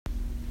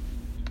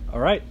All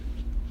right.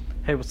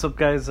 Hey, what's up,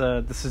 guys?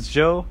 This is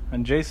Joe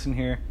and Jason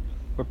here.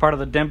 We're part of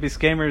the Dempy's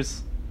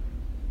Gamers.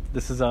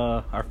 This is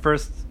our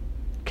first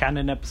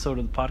canon episode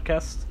of the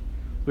podcast.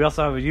 We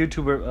also have a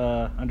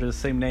YouTuber under the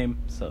same name,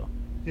 so...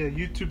 Yeah,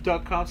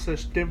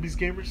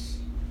 youtube.com/DempysGamers.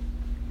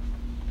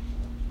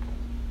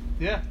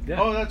 Yeah.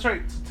 Oh, that's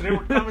right. So today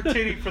we're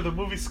commentating for the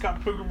movie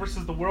Scott Pilgrim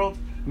vs. the World.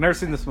 I've never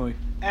seen this movie.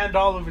 And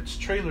all of its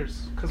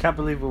trailers. Can't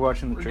believe we're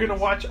watching the trailers. We're going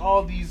to watch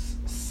all these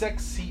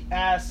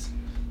sexy-ass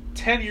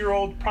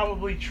 10-year-old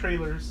probably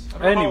trailers.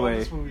 I don't know how old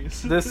this movie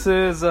is. This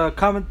is a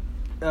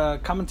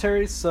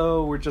commentary,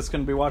 so we're just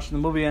going to be watching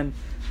the movie and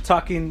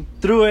talking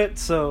through it.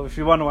 So if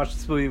you want to watch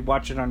this movie,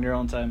 watch it on your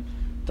own time.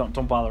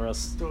 Don't bother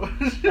us.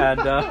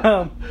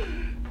 And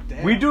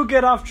we do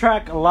get off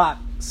track a lot,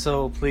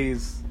 so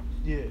please.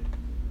 Yeah.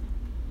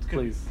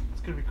 Please. It's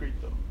going to be great,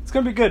 though. It's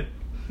going to be good.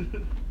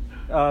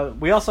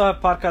 We also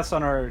have podcasts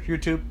on our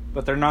YouTube,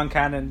 but they're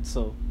non-canon,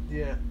 so...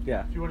 Yeah.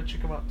 If you want to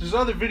check them out. There's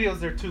other videos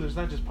there, too. There's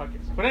not just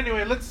podcasts. But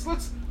anyway, let's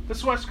watch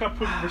Scott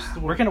Pilgrim vs. the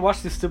World. We're going to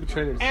watch these stupid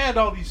trailers. And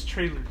all these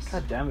trailers.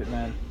 God damn it,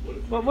 man.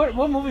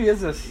 What movie is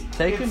this?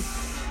 Taken?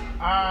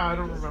 I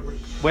don't remember.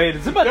 Wait,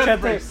 is it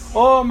Machete?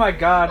 Oh my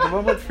god, the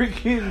one with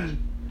freaking...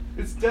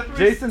 It's Death Race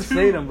Jason 2.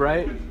 Statham,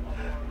 right?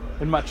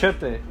 In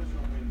Machete.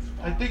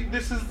 I think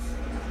Jason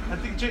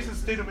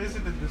Statham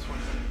isn't in this one.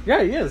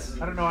 Yeah, he is.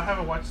 I don't know. I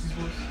haven't watched these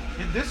movies.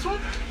 In this one?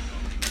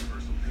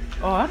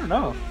 Oh, I don't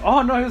know.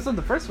 Oh, no, he was in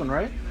the first one,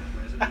 right?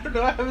 I don't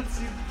know. I haven't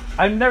seen...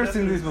 I've never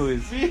seen these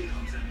movies.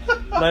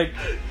 Like,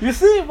 you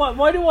see?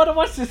 Why do you want to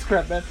watch this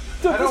crap, man?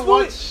 Dude,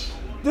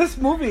 this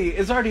movie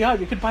is already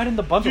out. You can buy it in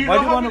the bundle. Do you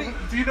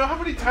know how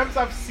many times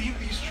I've seen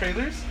these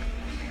trailers?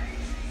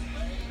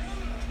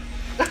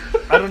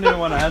 I don't even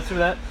want to answer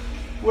that.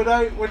 When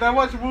I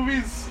watch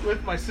movies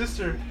with my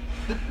sister,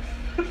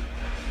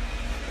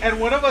 and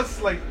one of us,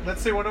 like,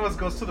 let's say one of us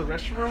goes to the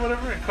restroom or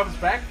whatever and comes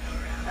back,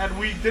 and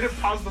we didn't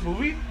pause the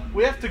movie,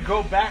 we have to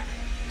go back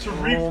to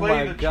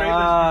replay the trailers. Oh my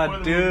god, before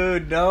the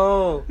dude, movie.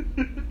 no.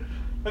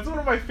 That's one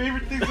of my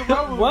favorite things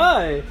about movies.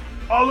 Why?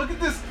 Oh, look at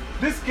this.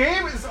 This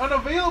game is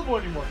unavailable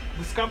anymore.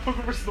 The Scott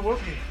Pilgrim vs. the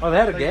World game. Oh, they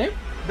had a game?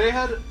 They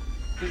had.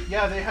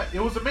 It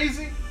was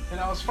amazing, and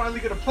I was finally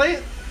gonna play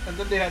it. And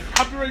then they had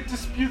copyright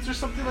disputes or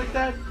something like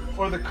that,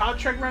 or the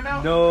contract ran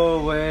out.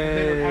 No way. And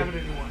they don't have it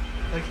anymore.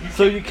 Like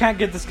you can't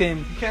get this game.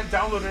 You can't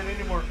download it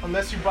anymore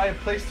unless you buy a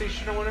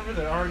PlayStation or whatever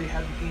that already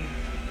had the game.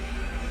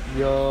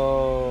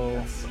 Yo.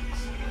 That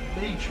sucks.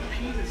 Major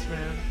penis,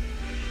 man.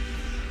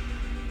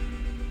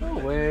 No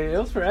way. It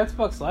was for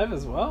Xbox Live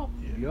as well?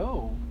 Yeah.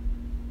 Yo.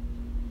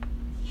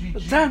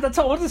 GG. Damn, that's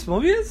how old this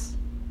movie is?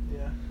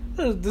 Yeah.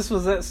 This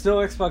was still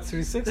Xbox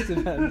 360,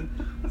 man.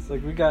 It's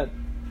like we got...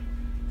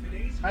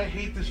 I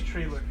hate this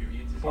trailer.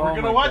 But Oh we're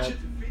gonna my watch God. it.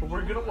 But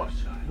we're gonna watch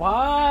it.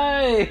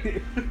 Why?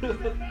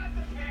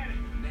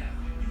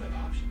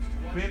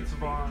 Vince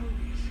Vaughn.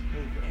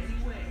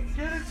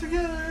 Get it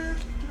together.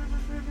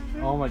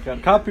 Oh my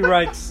god.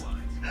 Copyrights.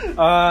 There's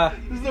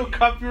no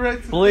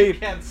copyrights. Bleep. They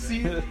can't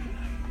see it.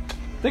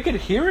 They could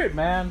hear it,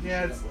 man.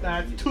 Yeah, it's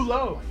too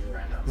low.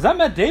 Is that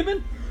Matt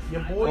Damon? Yeah,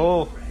 boy.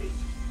 Oh.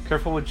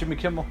 Careful with Jimmy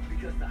Kimmel.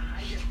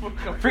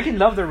 Freaking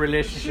love their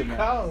relationship, man.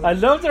 I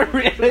love their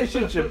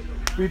relationship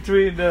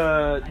between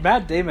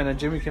Matt Damon and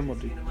Jimmy Kimmel,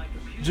 dude.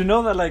 Did you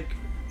know that, like,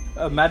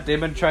 Matt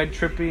Damon tried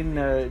tripping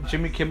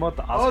Jimmy Kimmel at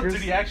the Oscars? Oh,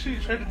 did he actually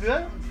try to do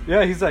that?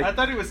 Yeah, he's like... I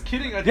thought he was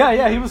kidding.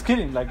 He was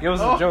kidding. Like, it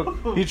was a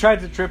joke. He tried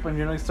to trip and,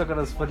 he stuck out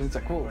his foot and he's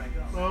like, cool.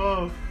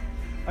 Oh.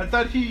 I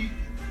thought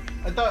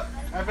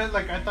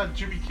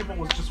Jimmy Kimmel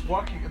was just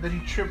walking and then he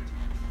tripped.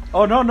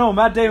 Oh, no,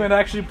 Matt Damon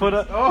actually put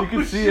up... Oh, you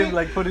can see shit. him,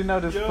 like, putting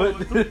out his foot.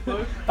 What the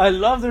fuck? I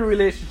love their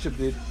relationship,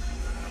 dude.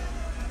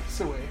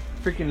 So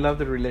Freaking love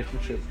their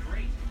relationship.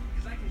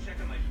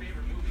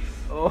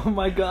 Oh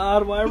my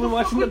god, why are we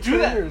watching the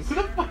trailers? Who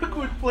the fuck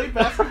would play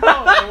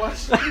basketball and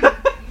watch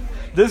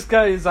This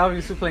guy is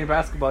obviously playing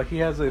basketball. He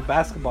has a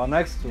basketball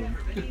next to him.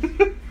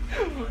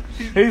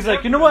 He's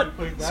like, you know what?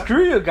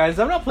 Screw you guys.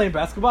 I'm not playing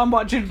basketball. I'm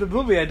watching the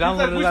movie I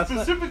downloaded last night.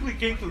 We specifically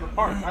came to the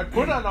park. I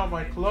put on all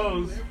my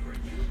clothes.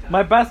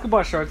 My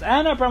basketball shorts.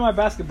 And I brought my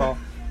basketball.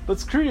 But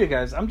screw you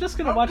guys. I'm just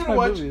going to watch my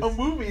movies. A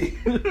movie.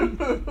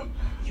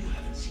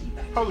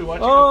 Probably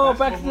watching Oh,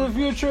 Back to the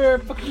Future.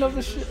 Fucking love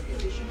this shit.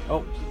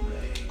 Oh.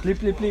 Bleep,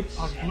 bleep, bleep.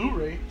 On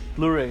Blu-ray.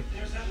 Blu-ray.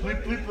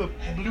 Bleep, bleep, the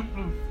bloop,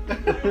 bloop.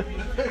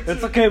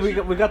 It's okay. We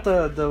got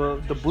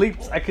the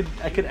bleeps. I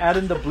could add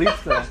in the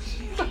bleeps there.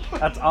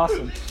 That's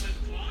awesome.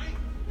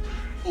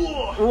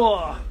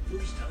 Whoa.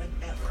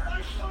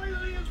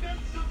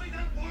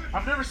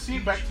 I've never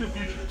seen Back to the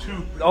Future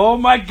 2. Oh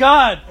my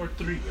god. Or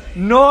 3.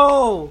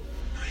 No.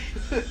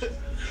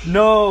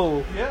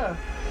 No. Yeah.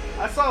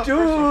 I saw the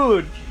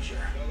Dude. first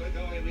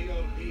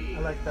one. I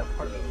like that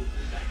part.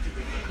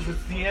 Because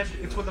it's the end.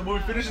 It's when the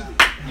movie finishes.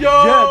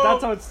 Yo! Yeah,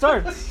 that's how it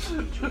starts.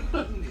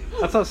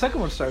 That's how the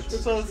second one starts.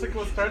 That's how the second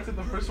one starts and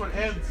the first one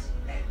ends.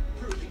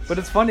 But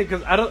it's funny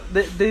because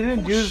they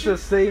didn't use the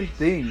same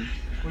thing.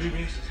 What do you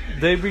mean?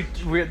 They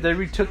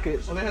retook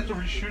it. Oh, they had to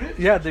reshoot it?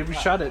 Yeah, they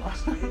reshot it.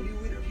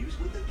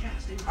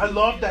 I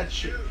love that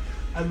shit.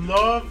 I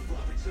love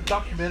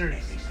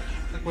documentaries,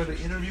 like where they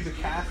interview the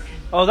cast.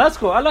 Oh, that's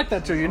cool. I like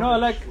that too. You know,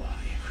 I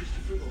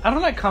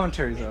don't like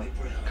commentaries though.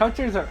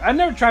 Commentaries are. I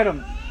never tried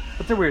them,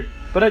 but they're weird.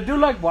 But I do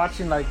like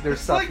watching like their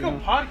It's stuff. like a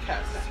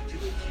podcast.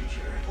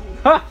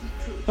 Ha!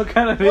 What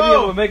kind of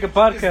video would make a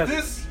podcast? Is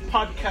this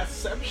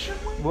podcastception?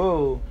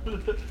 Whoa.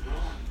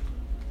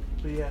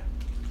 But yeah,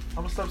 I'm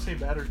gonna stop saying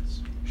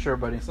batteries. Sure,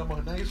 buddy. Cause I'm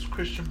a nice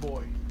Christian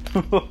boy.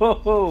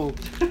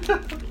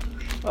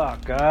 Oh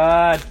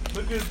God.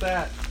 Look at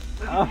that.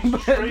 Look How at these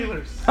many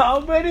trailers. How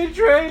many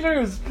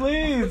trailers,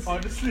 please?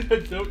 Honestly, I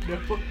don't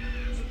know.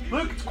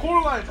 Look, it's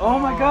Coraline. Oh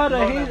my God, I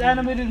love hate that movie.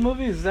 animated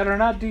movies that are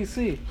not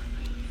DC.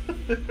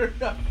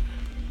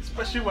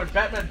 Especially when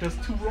Batman does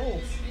 2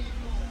 roles.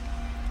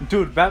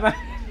 Dude, Batman.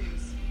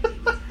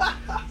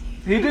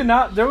 He did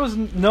not. There was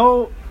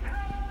no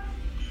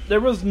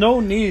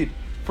need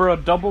for a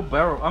double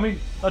barrel. I mean,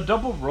 a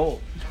double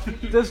roll.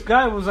 This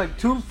guy was like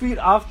 2 feet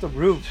off the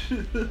roof.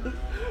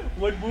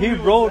 What movie He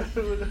was rolled.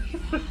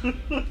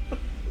 that?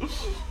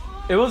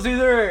 It was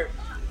either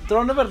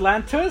Throne of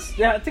Atlantis.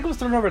 Yeah, I think it was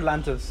Throne of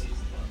Atlantis.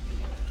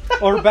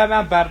 Or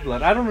Batman Bad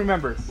Blood. I don't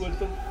remember. What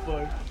the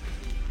fuck?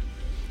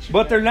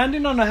 But they're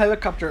landing on a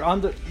helicopter.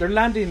 They're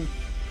landing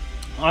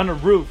on a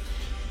roof.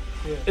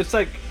 Yeah. It's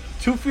like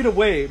 2 feet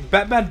away.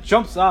 Batman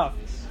jumps off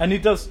and he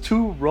does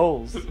 2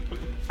 rolls.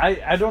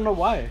 I don't know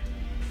why.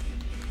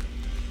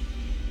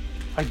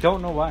 I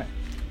don't know why.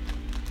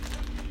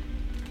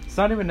 It's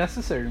not even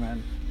necessary,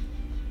 man.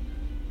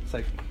 It's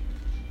like,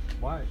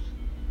 why?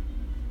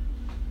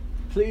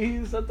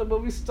 Please let the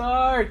movie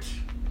start.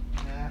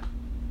 Nah.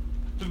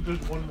 Dude,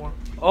 there's one more.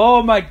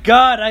 Oh my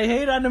God, I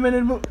hate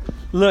animated movies.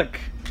 Look,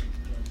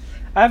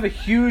 I have a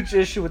huge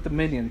issue with the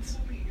Minions.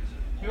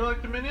 You don't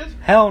like the Minions?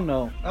 Hell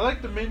no. I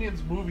like the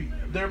Minions movie.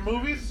 Their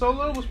movie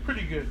Solo was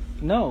pretty good.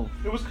 No.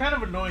 It was kind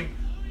of annoying,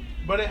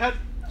 but it had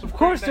some. Of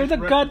course, they're the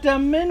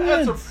goddamn It had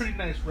Minions. some pretty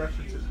nice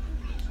references.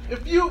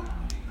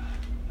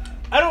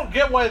 I don't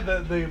get why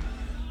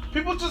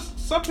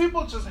some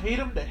people just hate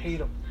them to hate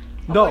them.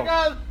 I'm No.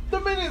 like, the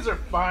Minions are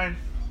fine.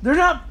 They're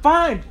not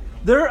fine.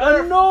 They're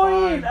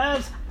annoying fine.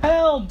 as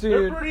hell,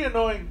 They're dude. pretty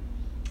annoying,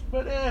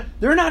 but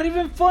They're not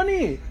even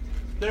funny.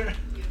 they're.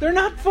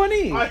 Not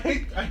funny. I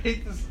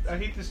hate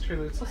this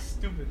trailer. It's so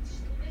stupid.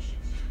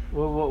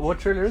 What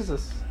trailer is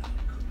this?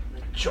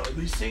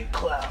 Charlie St.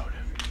 Cloud.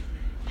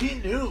 He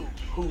knew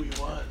who he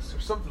was, or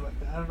something like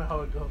that. I don't know how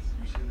it goes.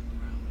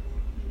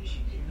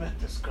 He met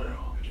this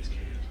girl.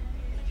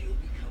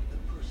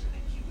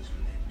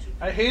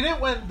 I hate it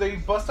when they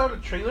bust out a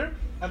trailer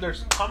and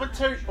there's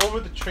commentary over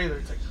the trailer.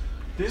 It's like,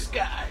 this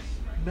guy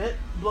met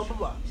blah blah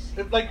blah.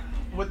 Like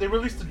when they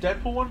released the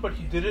Deadpool one, but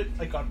he did it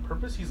like on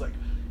purpose. He's like,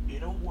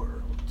 in a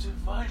world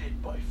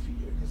divided by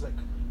fear. And he's like,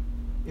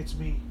 it's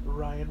me,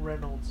 Ryan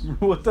Reynolds.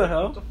 What the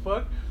hell? What the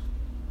fuck?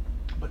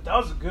 But that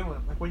was a good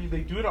one. Like when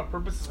they do it on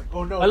purpose, it's like,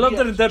 oh no. I love he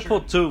that in has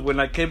Deadpool 2 when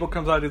like Cable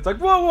comes out, he's like,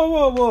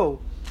 whoa.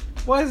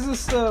 Why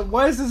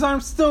is his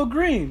arm still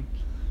green?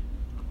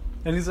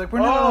 And he's like, we're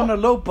not on a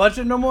low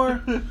budget no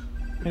more. And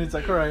he's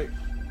like, alright.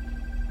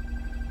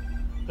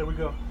 There we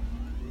go.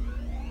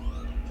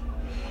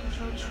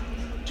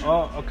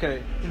 Oh,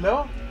 okay. You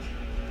know?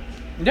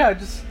 Yeah,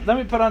 just let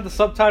me put on the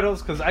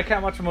subtitles because I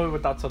can't watch a movie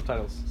without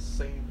subtitles.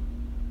 Same.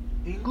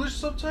 English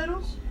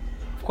subtitles?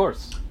 Of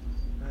course.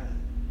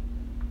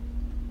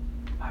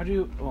 How do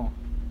you... Oh.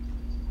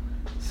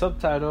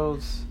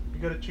 Subtitles. You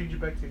gotta change it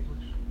back to English.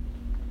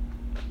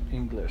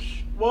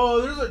 English.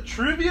 Whoa, there's a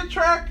trivia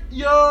track?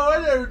 Yo,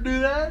 I never do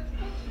that.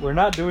 We're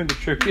not doing the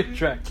trivia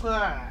track.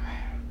 Ah,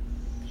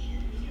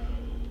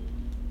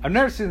 I've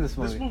never seen this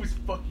movie. this movie's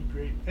fucking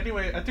great.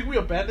 Anyway, I think we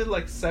abandoned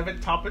like 7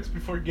 topics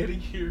before getting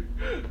here.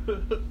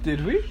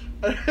 Did we?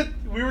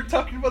 We were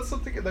talking about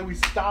something and then we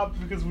stopped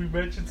because we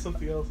mentioned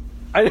something else.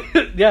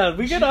 Yeah,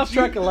 we get off GG.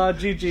 track a lot,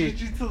 GG.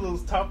 GG to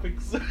those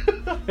topics.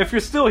 If you're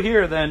still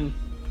here, then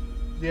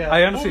Yeah,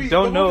 I honestly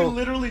don't know. The movie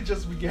literally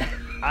just began.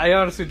 I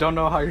honestly don't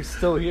know how you're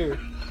still here.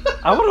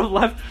 I would have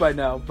left by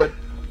now, but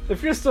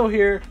if you're still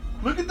here,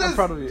 Look at this. I'm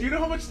proud of you. Do you know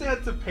how much they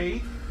had to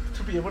pay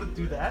to be able to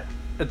do that?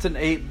 it's an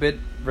 8-bit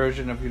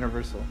version of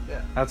Universal.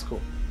 Yeah. That's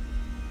cool.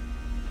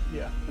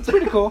 Yeah. It's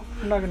pretty cool.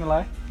 I'm not gonna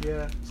lie.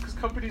 Yeah. It's because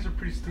companies are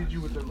pretty stingy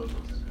with their logos.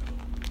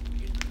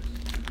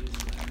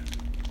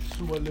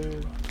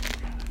 Suale.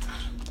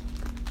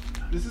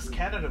 This is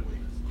Canada way.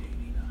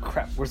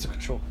 Crap. Where's the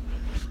control?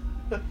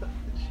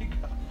 She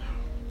got.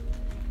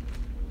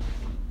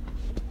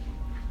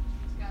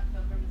 Scott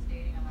Pilgrim is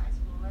dating a high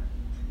schooler.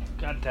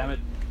 God damn it!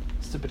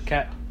 Stupid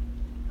cat.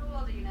 How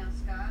old are you now,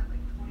 Scott?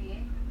 Like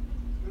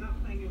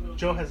 28?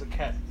 Joe has a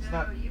cat. It's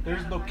not. No, you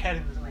There's got no a cat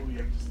in high this schooler.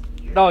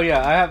 movie. Oh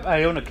yeah,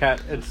 I own a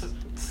cat. It's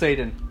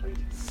Satan.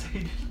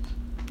 Say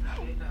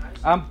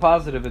I'm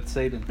positive it's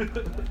Satan.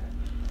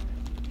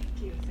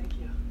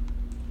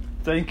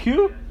 Thank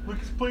you. Look,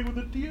 he's playing with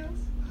the DS.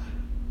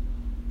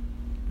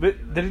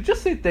 But did he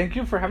just say thank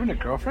you for having a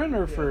girlfriend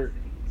or for?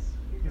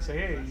 You say,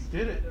 hey, you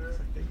did it. It's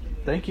like,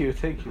 thank you.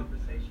 Thank you.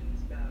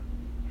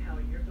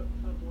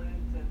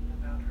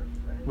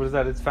 What is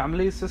that? His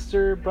family,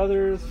 sister,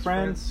 brothers,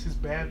 friends. His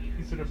band.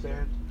 He's in a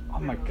band. Oh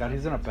my god,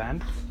 he's in a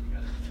band?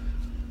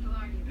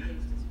 Blarney placed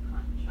his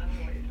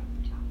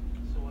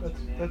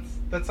punch.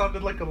 That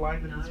sounded like a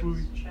line in this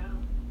movie.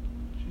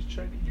 She's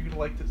Chinese. You're gonna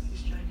like this.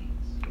 He's Chinese.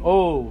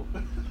 Oh.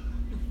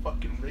 You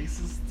fucking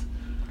racist.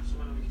 So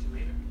when do we get to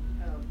later?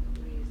 Oh,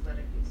 please let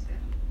it be said.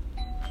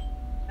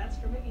 That's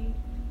for me.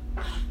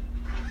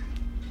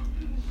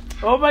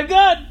 Oh my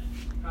god!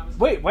 Promise.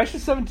 Wait, why is she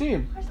 17?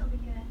 Of course I'll be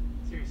good.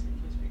 Seriously,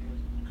 please be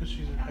good. Because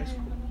she's in high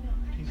school.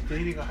 He's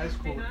dating a high Hey,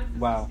 schooler. Knox, this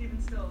Wow. is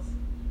Steven Stills.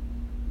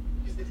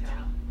 He's the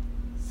towel.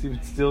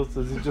 Steven Stills,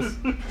 does he just.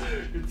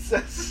 It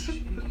says.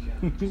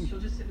 She'll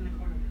just sit in the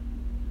corner.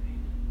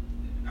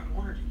 I don't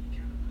want her to geek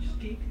out. She'll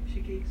geek. She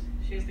geeks.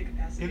 She has the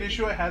capacity. An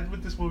issue I had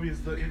with this movie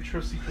is the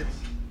intro sequence.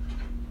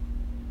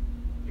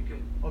 You're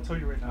good. I'll tell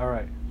you right now.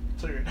 Alright. I'll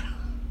tell you right now.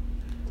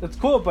 It's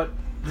cool, but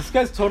this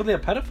guy's totally a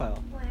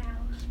pedophile. Wow.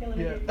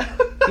 Yeah.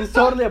 He's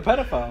totally a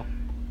pedophile.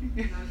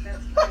 No,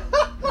 that's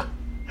true.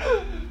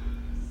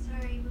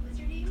 Sorry, what was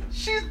your name?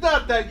 She's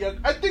not that young.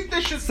 I think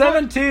they should.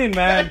 17, I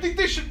man. think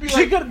they should be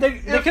She like. could. They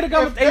could have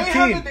gone with If they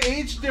have 18. an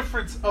age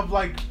difference of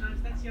like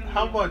That's young.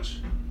 how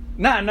much?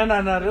 Nah.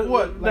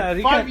 What? Nah, Like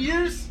he 5 can't-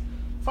 years?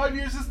 5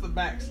 years is the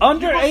max.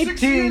 Under You go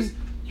 6 18 years,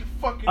 you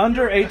fucking.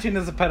 Under 18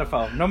 is a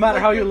pedophile, no matter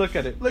how you look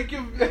at it. Like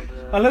if.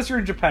 Unless you're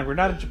in Japan. We're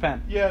not in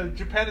Japan. Yeah,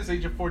 Japan is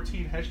age of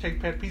 14. Hashtag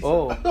pan pizza.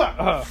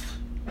 Oh.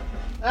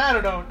 I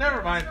don't know.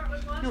 Never mind.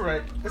 You're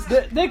right.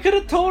 They could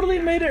have totally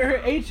made it her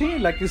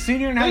 18, like a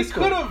senior in high They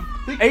school. could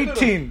have.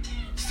 18.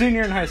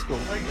 Senior in high school.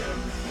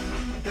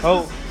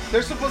 Oh.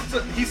 They're supposed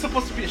to. He's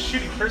supposed to be a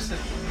shitty person.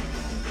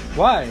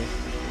 Why?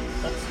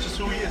 That's just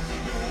who he is.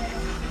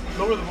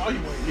 Lower the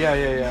volume. Way.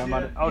 Yeah. I'm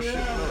on it. Oh, shit.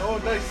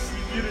 Oh, nice.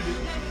 You muted it.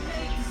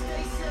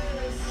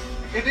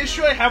 An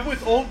issue I have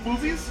with old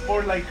movies,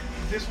 or like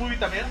this movie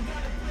también,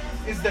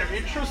 is their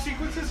intro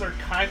sequences are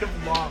kind of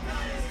long.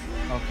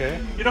 Okay.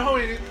 You know how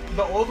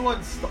the old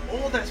ones, the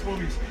old ass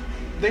movies,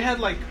 they had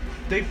like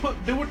they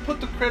would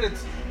put the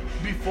credits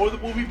before the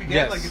movie began.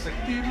 Yes. Like it's like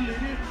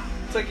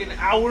it's like an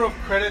hour of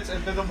credits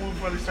and then the movie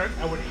finally starts.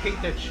 I would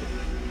hate that shit.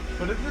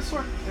 But in this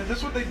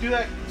one they do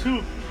that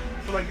too.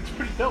 So like it's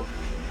pretty dope.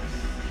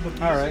 The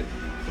music- All right.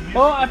 the music-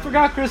 Oh, I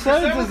forgot Chris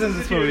Evans is in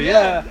this here, movie.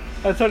 Yeah.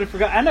 I totally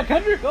forgot. Anna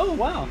Kendrick. Oh,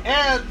 wow.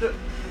 And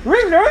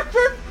Really?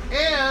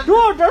 and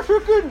God, that's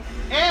freaking.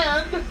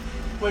 and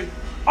wait,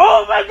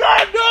 Oh my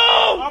god,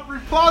 no! Aubrey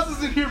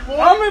Plaza's in here, boy.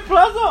 Aubrey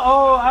Plaza?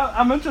 Oh,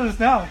 I'm into this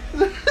now.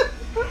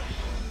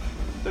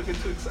 Don't get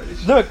too excited.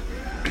 Look.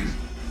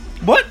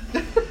 What?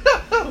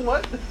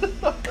 What?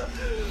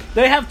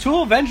 They have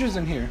 2 Avengers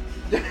in here.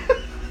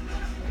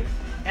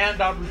 And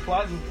Aubrey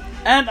Plaza.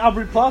 And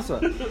Aubrey Plaza.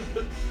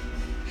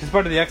 She's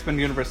part of the X-Men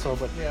universe, so,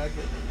 but. Yeah, I get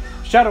it.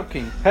 Shadow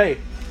King. Hey.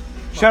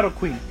 Shadow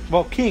Queen.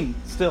 Well, King,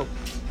 still.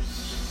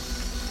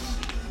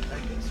 I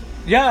guess so.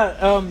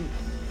 Yeah,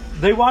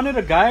 they wanted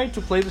a guy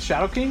to play the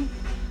Shadow King,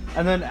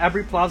 and then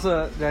Aubrey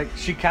Plaza, like,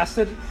 she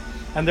casted,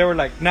 and they were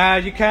like, nah,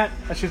 you can't.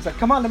 And she's like,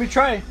 come on, let me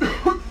try.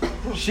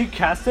 She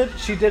casted,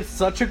 she did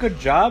such a good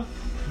job.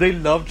 They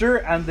loved her,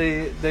 and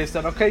they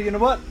said, okay, you know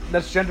what?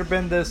 Let's gender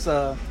bend this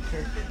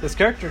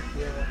character.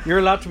 Yeah. You're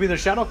allowed to be the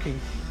Shadow King.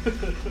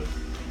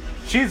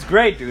 She's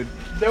great, dude.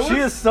 There She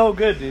was- is so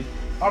good, dude.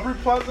 Aubrey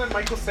Plaza and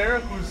Michael Cera,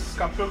 who's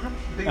Scott Pilgrim,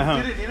 they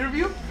Uh-huh. did an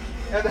interview,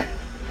 and then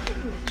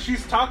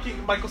she's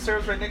talking. Michael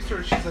Cera's right next to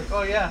her. She's like,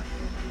 "Oh yeah,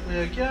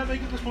 they're like, yeah,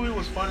 making this movie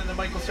was fun." And then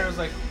Michael Cera's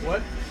like,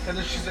 "What?" And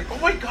then she's like, "Oh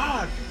my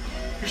god,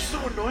 you're so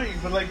annoying."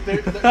 But like, she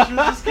was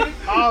just kidding.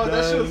 Oh,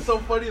 that shit was so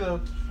funny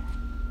though.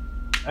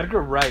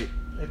 Edgar Wright.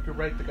 Edgar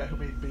Wright, the guy who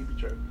made Baby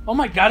Driver. Oh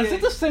my god, is it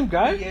the same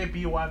guy?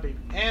 B-A-B-Y, baby.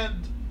 And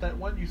that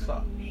one you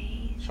saw,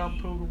 Sean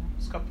Pilgrim,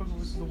 Scott Pilgrim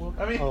vs. the World.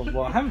 I mean, Oh,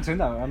 well, I haven't seen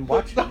that. I'm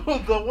watching.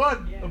 the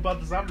one about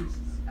the zombies.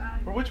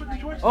 Or which one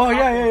did you watch? Oh,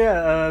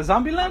 yeah.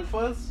 Zombieland?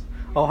 Fuzz.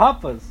 Oh,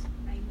 Hot Fuzz.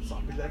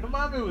 Zombieland. No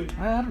mami, güey.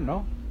 I don't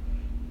know.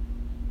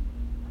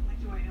 Like,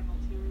 do I have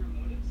ulterior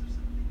motives or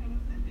something? I'm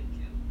offended,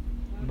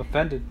 kid. I'm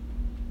offended.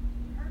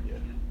 Hurt, Yeah.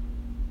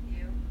 kid.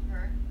 You,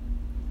 her.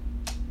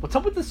 What's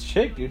up with this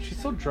chick, dude?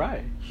 She's so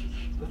dry.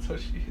 That's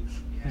what she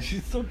is.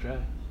 She's so dry.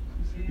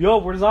 Yo,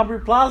 where's Aubrey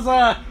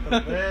Plaza?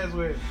 Yes,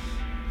 güey.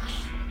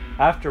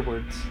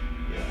 Afterwards.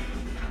 Yeah.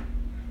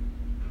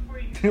 Before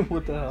you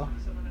What the hell?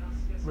 someone else,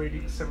 yes,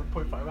 Rating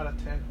 7.5 out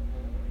of 10.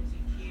 Is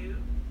he cute?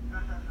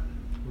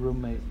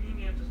 Roommate.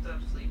 You have to stop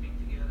sleeping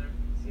together.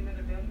 See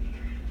that bed?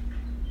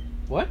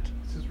 What?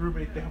 It's his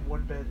roommate. They have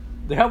one bed.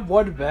 They have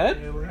one They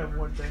bed? only have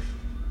one bed.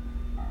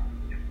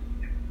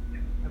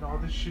 And all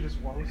this shit is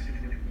Wallace's.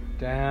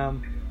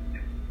 Damn.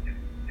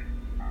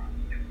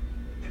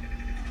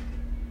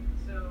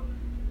 So,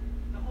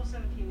 the whole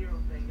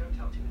 17-year-old thing, don't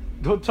tell too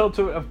many. Don't tell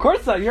to. Of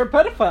course not. You're a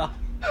pedophile.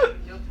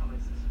 Don't tell my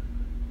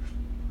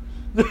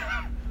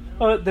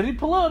sister. Did he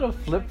pull out a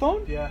flip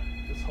phone? Yeah,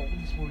 this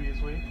movie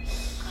is way.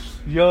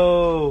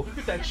 Yo. Look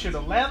at that shit. A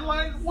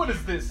landline? What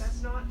is this?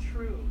 That's not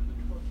true.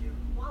 Who told you?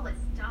 Wallace,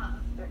 stop.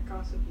 That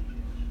gossipy shit.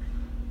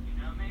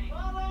 You know me.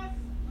 Wallace!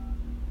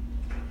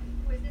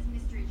 Who is this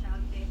mystery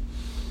child you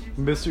date?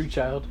 Mystery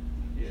child.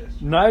 Yes.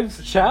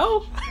 Knives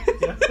Chow?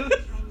 Yeah.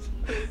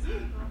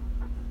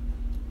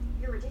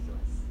 You're ridiculous.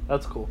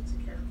 That's cool. It's a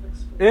Catholic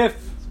school.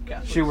 If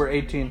Catholic she were school.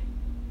 18,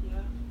 Yeah.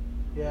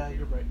 Yeah,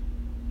 you're right.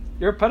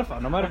 you're a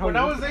pedophile. No matter how. When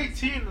you I look was at it.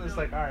 18, it was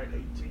like, all right,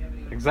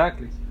 18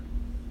 Exactly.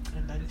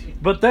 and 19.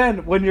 But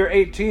then when you're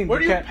 18, Where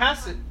do you can't.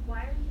 pass it? Why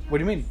are you doing What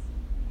do you mean?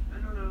 I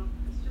don't know.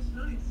 It's just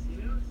nice,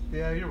 you know? It's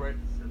Yeah, you're right.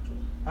 simple.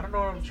 I don't know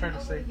what I'm It's trying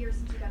been to over a say. year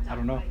since you got I done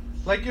don't know. fighting.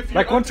 Like if you're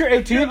Like, once you're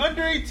if you're 18?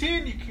 under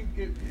 18, you can.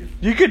 If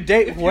You could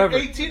date if whoever.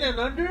 you're 18 and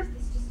under,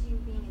 It's just you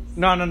being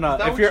in No. Is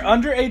that If what you're you-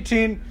 under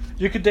 18,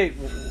 you could date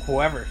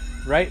whoever,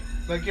 right?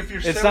 like if you're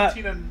It's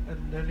 17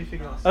 and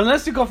anything else.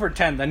 Unless you go for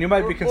 10, then you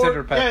might be considered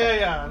a pedophile.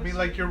 Yeah. I mean,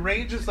 like your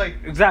range is like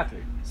Exactly.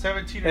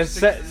 17 or It's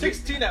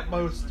 16 at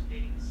most.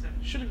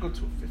 Shouldn't go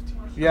to a 15.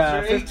 'Cause Yeah,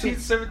 you're 15. 18,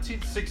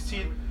 17,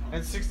 16,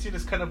 and 16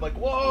 is kind of like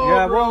whoa.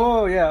 Yeah, bro.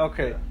 whoa, yeah,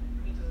 okay.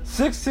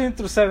 16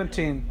 through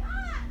 17,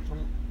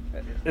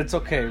 it's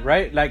okay,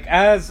 right? Like,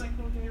 as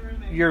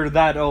you're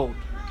that old.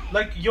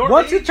 Like your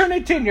Once age, you turn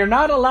 18, you're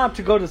not allowed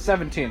to go to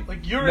 17.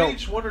 like your No.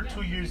 age, 1 or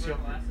 2 years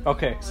younger,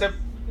 Okay. except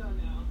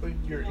when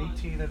you're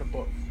 18 and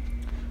above.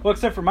 Well,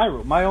 except for my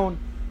rule. My own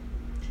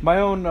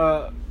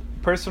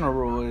personal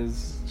rule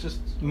is Just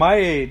my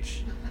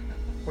age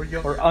or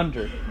younger, or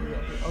under.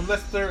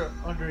 unless they're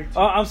under 18.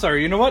 I'm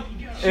sorry, you know what?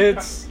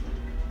 It's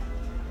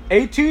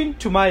 18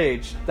 to my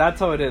age. That's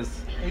how it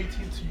is. 18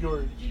 to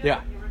your age.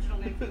 Yeah. The original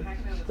name for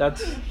Pac-Man was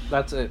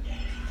That's it.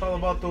 It's all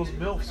about those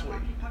MILFs,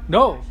 Wade.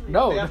 No. They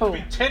have to No.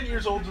 be 10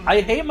 years older than I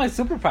you. hate my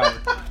superpower.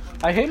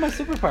 I hate my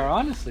superpower,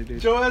 honestly,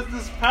 dude. Joe has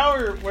this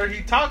power where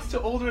he talks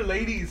to older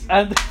ladies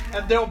And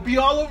and they'll be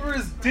all over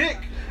his dick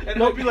and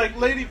he'll be like,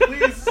 "Lady,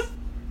 please,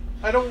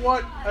 I don't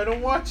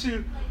want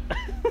you."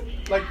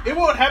 Like it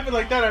won't happen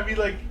like that. I mean,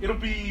 like it'll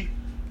be,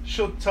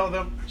 she'll tell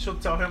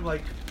him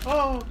like,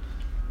 "Oh,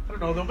 I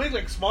don't know." They'll make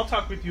like small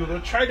talk with you. They'll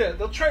try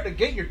to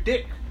get your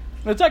dick.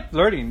 it's like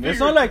flirting. It's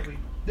not like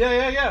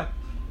Figuratively. Yeah.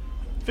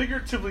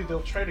 Figuratively,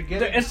 they'll try to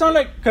get it. it's not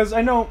like, because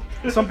I know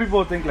some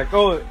people think like,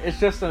 oh, it's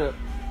just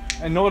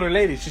an older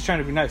lady. She's trying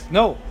to be nice.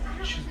 No,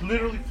 She's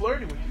literally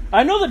flirting with you.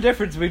 I know the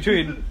difference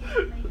between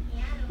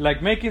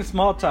like making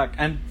small talk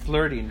and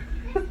flirting.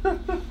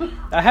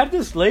 I had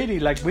this lady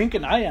like wink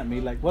an eye at me,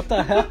 like, what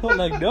the hell?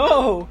 Like,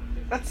 no.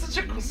 That's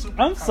such a cool superpower.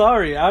 I'm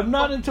sorry, I'm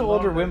not into Love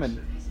older that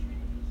women.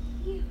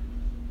 shit.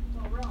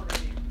 Well, we're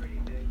already pretty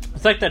big.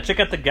 It's like that chick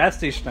at the gas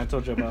station I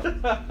told you about.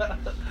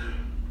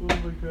 Oh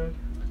my god.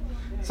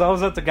 So I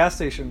was at the gas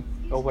station.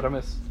 Oh, what I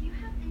missed. Do you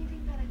have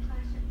anything that a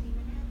clash at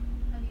Demon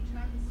Head? Have you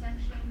tried the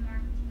section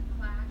marked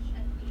clash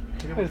at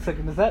Demon Head? Wait a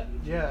second, is that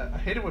Yeah, I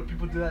hate it when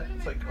people do that.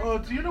 It's like, "Oh,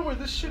 do you know where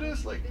this shit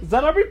is?" Like,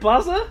 Aubrey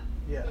Plaza?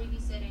 yeah.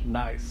 Babysitting.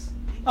 Nice.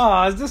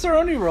 Ah, is this our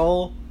only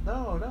role?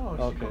 No,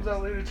 she Okay. comes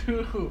out later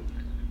too.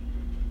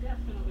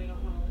 Definitely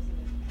don't want to listen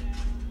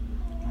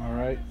to it. All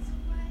right.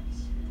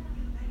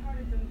 I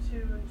hearted them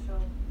too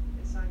until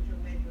they signed you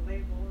a major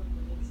label and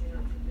we didn't see her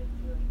for big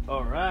deal.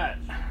 All right.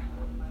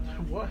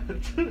 What?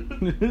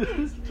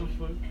 So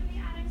fun.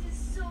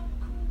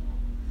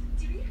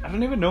 I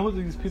don't even know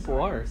who these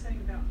people are.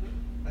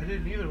 I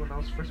didn't either when I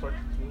was first watching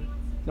this movie.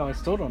 No, I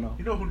still don't know.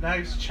 You know who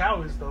Knives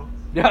Chow is though?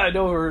 Yeah, I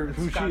know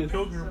who Scott she is.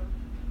 Pilgrim.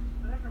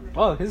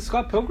 Oh, his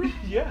Scott Pilgrim?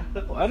 Yeah.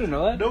 Oh, I didn't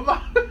know that.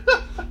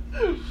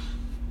 No,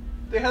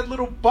 they had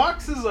little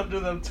boxes under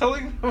them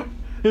telling them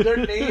their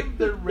name,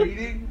 their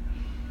rating.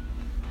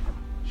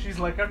 She's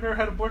like, "I've never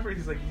had a boyfriend."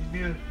 He's like,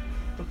 "You need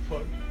the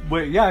fuck."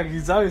 Wait, yeah,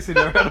 he's obviously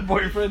never had a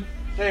boyfriend.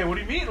 Hey, what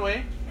do you mean,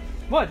 Wayne?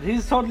 What?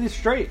 He's totally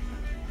straight.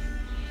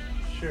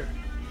 Sure.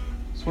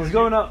 He's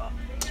going out.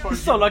 far He's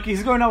as so you- lucky.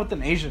 He's going out with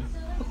an Asian.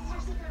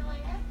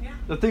 Yeah.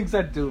 The things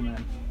that do, man.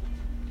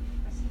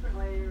 My secret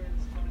layer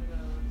is one of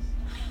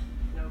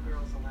those no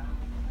girls allowed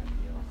type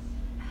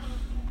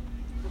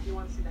deals. If you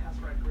want to see the house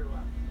where I grew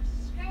up.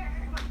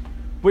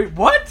 Wait,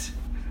 what?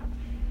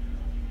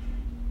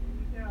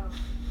 Yeah.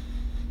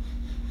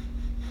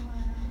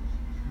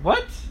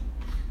 What?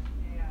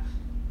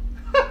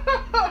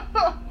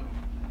 Yeah.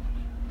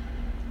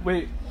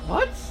 Wait,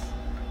 what?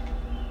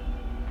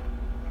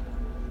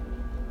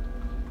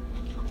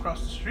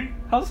 Across the street.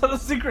 How's that a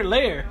secret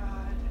layer?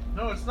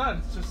 No, it's not.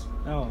 It's just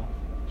Oh,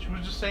 she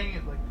was just saying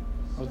it like,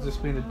 I was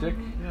just being a dick.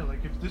 yeah,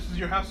 like if this is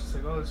your house, it's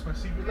like, oh, it's my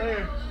secret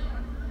lair.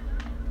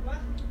 What?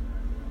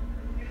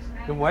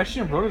 Then why is she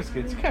in roller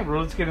skates? You can't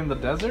roller skate in the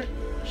desert.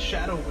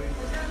 Shadow Wave.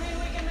 Does that mean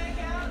we can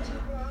make out?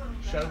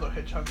 Shadow the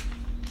Hedgehog.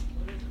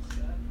 It's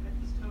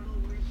totally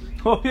weird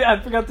dream. Oh yeah, I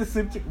forgot the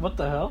same thing. What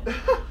the hell?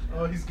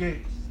 Oh, he's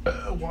gay.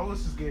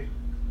 Wallace is gay.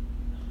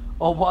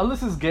 Oh,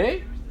 Wallace is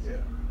gay? Yeah.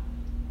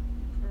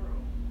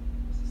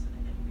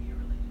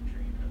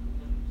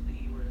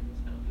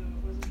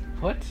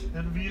 What?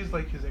 Envy is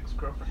like his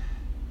ex-girlfriend.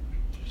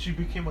 She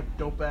became a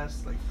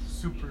dope-ass, like,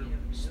 super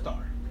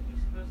star.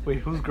 Wait,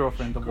 whose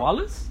girlfriend? The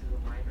Wallace?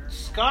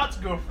 Scott's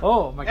girlfriend.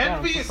 Oh my god. I'm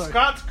Envy so is sorry.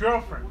 Scott's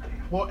girlfriend.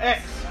 Well,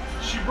 ex.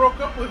 She broke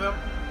up with him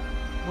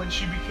when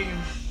she became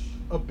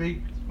a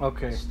big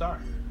Okay. star.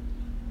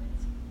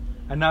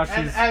 And now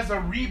And she's. as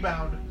a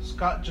rebound,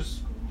 Scott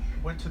just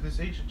went to this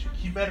Asian chick.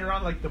 He met her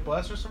on like the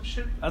bus or some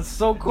shit. That's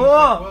so He's cool.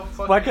 like, well,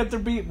 fuck Why it. can't there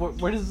be?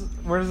 Where does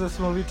this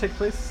movie take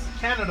place?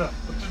 Canada,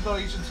 but there's no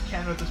Asians in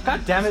Canada. This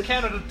God damn it.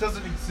 Canada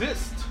doesn't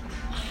exist.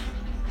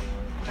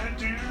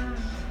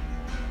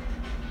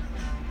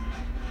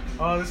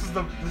 Oh, this.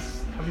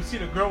 Have you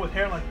seen a girl with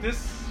hair like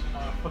this?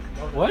 I fucking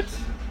love it. What?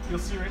 You'll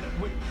see right now.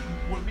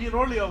 What me and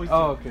Orly always do.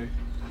 Oh, okay. Do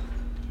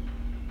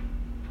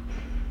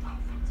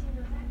you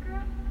know that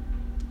girl?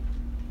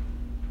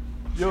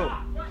 Yo,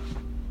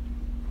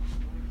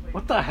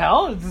 what the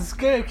hell? Is this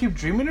guy keep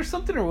dreaming or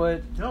something or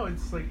what? No,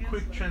 it's like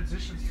quick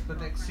transitions to the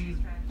next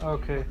scene.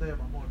 Okay. Damn,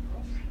 I'm on.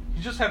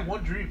 He just had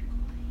one dream.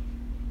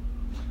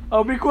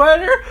 I'll be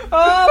quieter.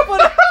 Oh,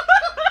 but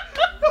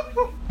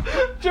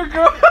your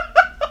girl.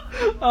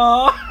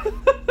 Oh.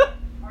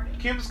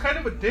 Kim's kind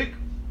of a dick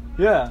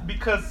Yeah.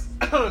 because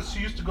she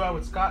used to go out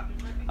with Scott.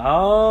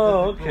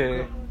 Oh, Then they okay.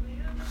 broke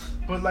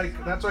up. But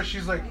like, that's why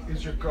she's like,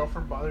 "Is your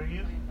girlfriend bothering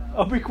you?"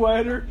 I'll be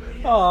quieter.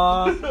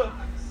 Aw.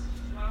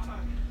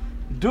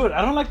 Dude,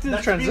 I don't like these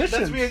transitions.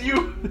 That's me and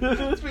you.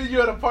 That's me and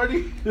you at a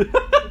party.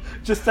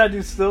 Just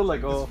standing still,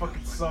 like, This oh.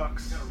 fucking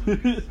sucks.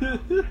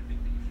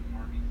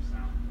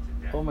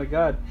 Oh my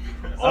god.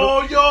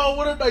 Oh, yo,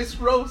 what a nice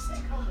roast.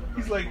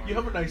 He's like, "You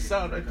have a nice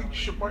sound. I think you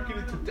should market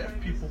it to deaf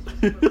people."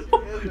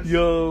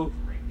 Yo.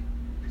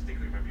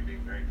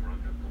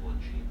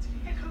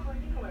 Hey, Kobo,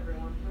 you know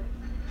everyone,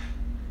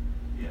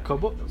 right?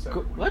 Kobo?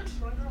 What?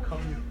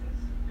 Come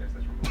Yes,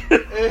 here.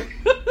 that's from Eh,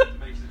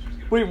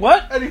 Wait,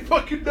 what? and he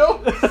fucking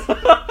knows. I gotta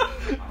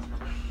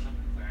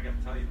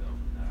tell you though,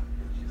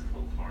 she's a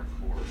little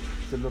hardcore.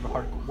 It's a little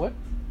hardcore. What?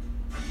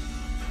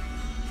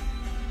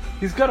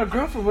 He's got a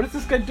girlfriend. What is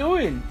this guy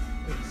doing?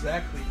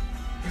 Exactly.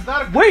 He's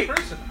not a good Wait.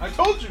 person. I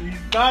told you, he's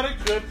not a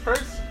good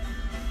person.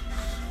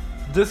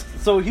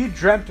 So he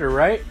dreamt her,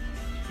 right?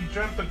 He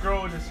dreamt the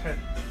girl in his head.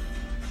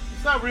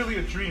 It's not really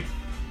a dream.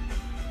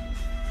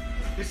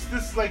 It's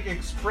this like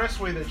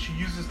expressway that she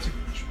uses to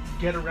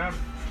get around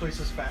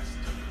places fast.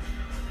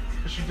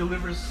 Cause she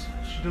delivers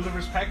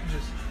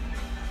packages.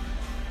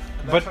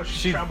 And that's how But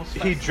she travels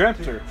fast. he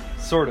dreamt her,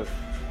 sort of.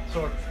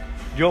 Sort of.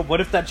 Yo,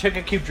 what if that chick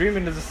I keep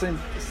dreaming is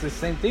it's the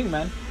same thing,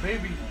 man?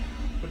 Maybe.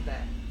 But nah.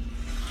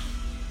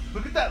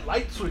 Look at that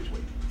light switch,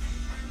 wait.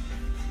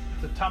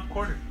 The top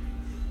corner.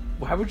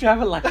 Why would you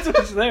have a light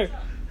switch there?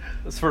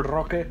 That's for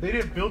Roque. They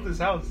didn't build this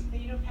house. Hey,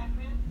 you know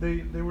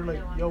Pac-Man? They were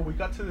like, yo, we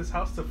got to this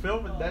house to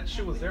film and that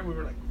shit was there. We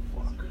were like,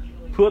 fuck.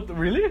 What?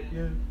 Really?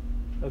 Yeah.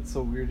 That's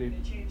so weird, dude.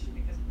 They changed it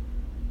because,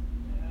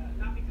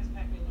 not because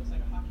Pac-Man looks like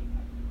a hockey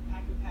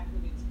puck.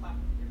 Pac-Man means clap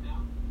with your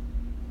mouth.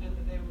 And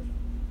that they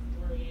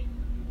were worried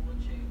people would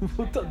change.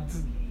 What the- Pac-Man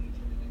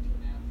turned it into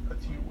an app.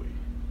 That's you, wait.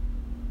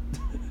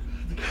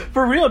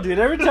 For real, dude.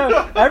 Every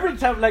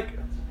time, like,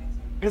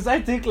 because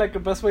I think like the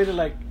best way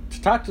to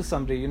talk to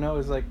somebody, you know,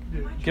 is like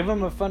Yeah. give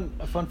them a fun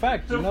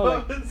fact. You The know,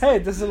 like, fun- hey,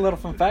 this is a little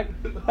fun fact.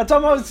 That's why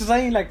I'm always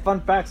saying like fun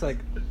facts, like,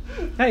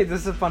 hey,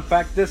 this is a fun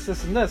fact, this,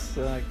 and this.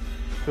 So, like,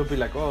 he'll be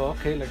like, oh,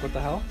 okay, like what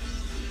the hell?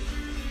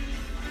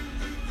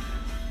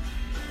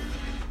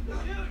 Dude,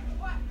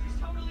 what? He's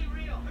totally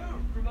real.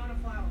 Who? Ramona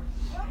Flowers.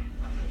 What?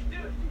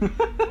 Dude,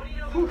 what do you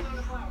know about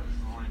Ramona Flowers?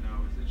 All I know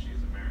is that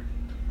she's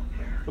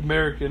American.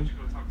 American. You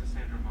go talk to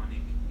Sandra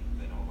Monique.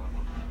 They know all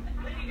about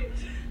her. Lady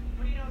dudes.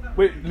 What do you know about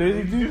Wait,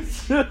 lady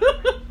dudes. Yes, I know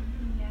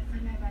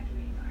about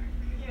Green Arc.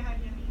 Yeah.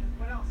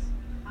 What else?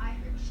 I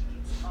heard she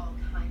kicks all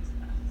kinds of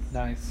ass.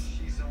 Nice.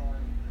 She's on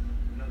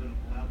another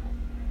level.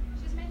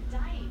 She's been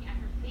dying at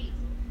her feet.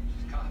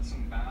 She's got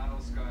some battle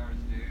scars,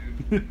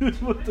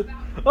 dude. What the?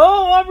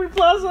 Oh, Aubrey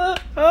Plaza.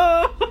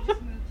 Oh.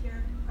 Just moved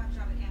here, got a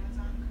job at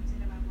Amazon, comes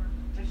into my work.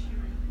 Does she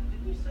really?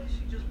 Didn't you say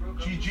she just broke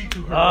up? GG with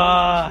to her.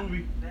 Ah. This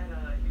movie. That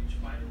huge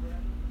fight or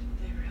whatever. Did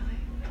they really?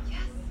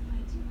 Yes, but I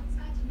do want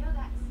Scott to know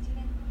that,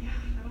 Steven. Yeah,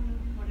 I don't know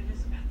what it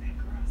is about that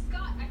girl.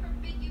 Scott, I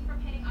forbid you from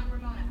hitting on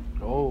Ramona.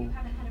 Oh. You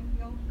haven't had a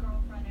real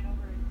girlfriend in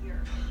over a year.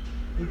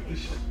 Look at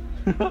this shit.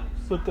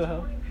 What the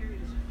hell? Mourning period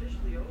is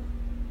officially over.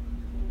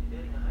 You're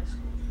dating a high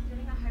school.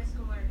 Dating a high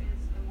schooler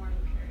is the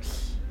mourning period.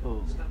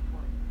 Oh. Stop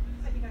pointing.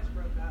 I thought you guys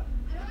broke up.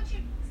 I don't want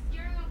you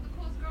scaring off the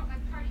coolest girl at my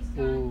party,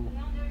 Scott. Oh. We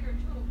all know you're a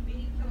total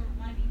baby killer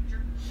wannabe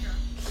jerk here.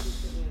 Pretty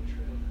silly and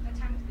true. That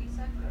time with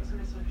Lisa. That was a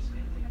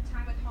misunderstanding. That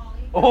time with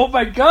Holly. Oh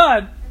my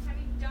God. That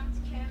time you dumped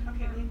Kim.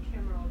 Okay, me and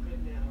Kim are all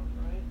good now,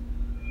 right?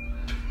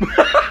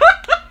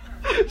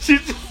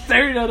 She's just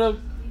staring at him.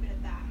 Leave it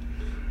at that.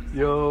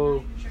 Yo.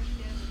 I'm sure she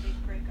did as a big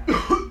breakup.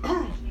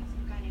 Imagining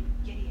some guy named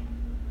Gideon.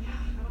 Yeah,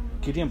 I don't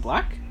know. Gideon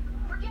Black?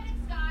 Forget it,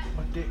 Scott.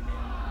 My dick.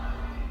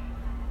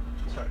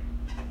 Sorry.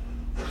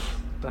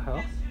 What the hell?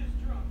 Guess who's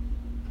drunk?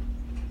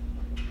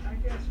 I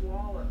guess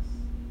Wallace.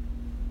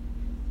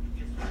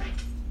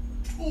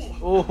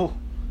 Oh.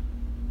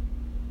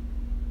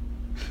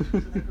 So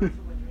that girl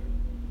from my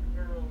dream?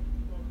 Girl,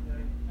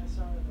 okay. I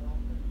saw her the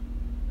whole thing.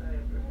 I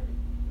agree.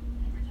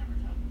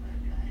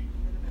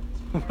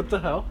 What the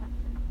hell?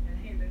 And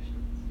hey, there she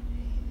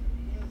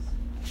is.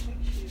 I think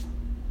she's the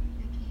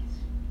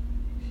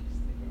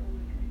girl in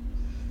the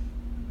dreams.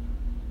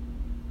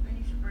 Then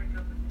you should break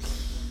up with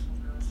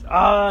me.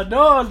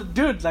 No,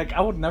 dude, like,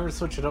 I would never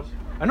switch it up.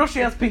 I know she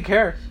has pink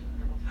hair.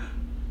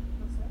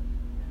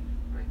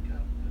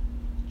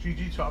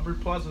 GG to Aubrey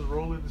Plaza's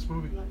role in this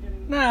movie.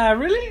 Nah,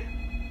 really?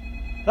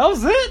 That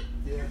was it?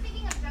 Yeah. You're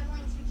thinking of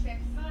juggling two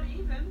chicks. Not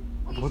even.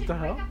 Well, you What should the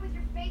break hell? up with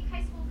your fake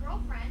high school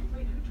girlfriend.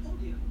 Wait, who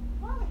told you?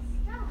 Wallace,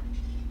 duh.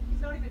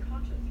 He's not even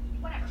conscious.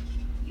 Whatever.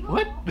 You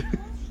What? all should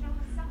know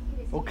how sucky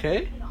it is to Okay.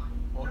 get cheated on.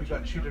 Oh, he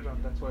got cheated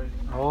on. That's why.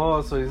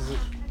 Oh, so he's... Text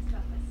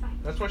about this. Fine.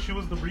 That's why she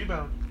was the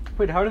rebound.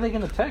 Wait, how are they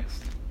gonna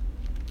text?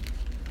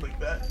 Like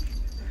that.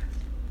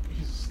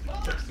 He's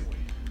texting me.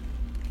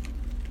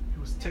 He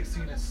was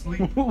texting in his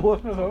sleep.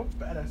 What the hell?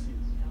 Badass he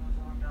is.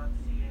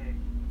 Amazon.ca.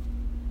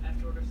 I have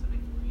to order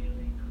something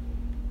really cool.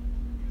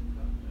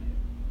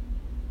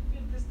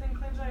 Dude, this thing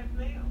claims I have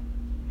mail.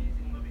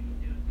 Amazing what we can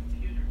do with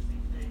computers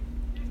these days.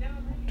 Dude, now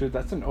I'm ready. Dude,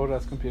 that's an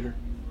old-ass computer.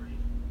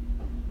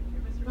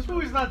 This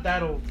movie's not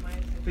that old.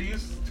 They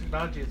use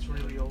technology. It's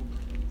really old.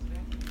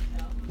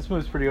 This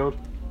movie's pretty old.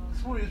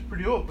 This movie is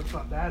pretty old, but it's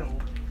not that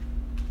old.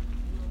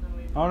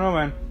 I don't know,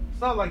 man.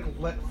 It's not like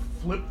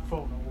flip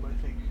phone old. I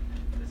think.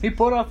 He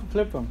pulled off a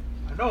flip phone.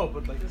 I know,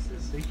 but like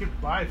they can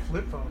buy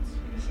flip phones.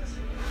 This is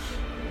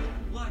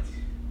what?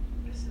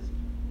 This is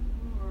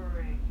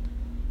boring.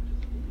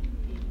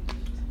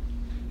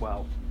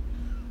 Wow.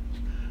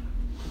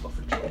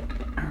 Buffett joke.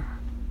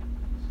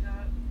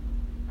 Scott,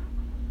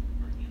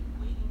 are you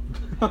waiting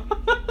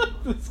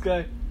for the This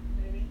guy.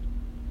 baby?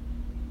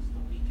 It's the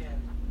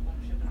weekend. Won't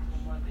ship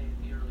until Monday at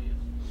the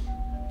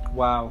earliest.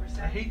 Wow.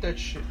 I hate that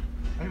shit.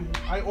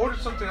 I ordered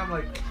something. I'm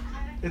like,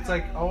 it's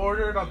like I'll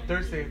order it on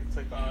Thursday. It's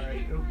like, all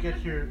right, it'll get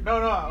here. No,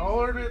 I'll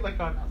order it like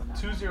on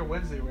Tuesday or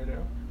Wednesday right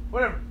now.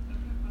 Whatever.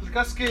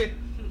 Because que,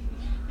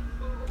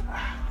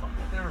 fuck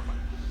it, never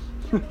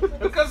mind.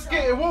 Because que,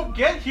 it won't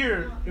get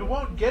here. It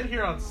won't get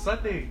here on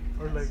Sunday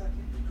or like.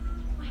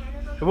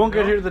 It won't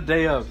get here the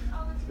day of.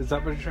 Is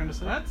that what you're trying to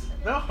say? What?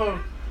 No. Oh,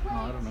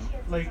 I don't know.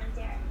 Like,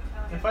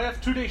 if I have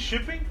 2-day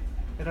shipping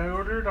and I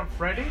order it on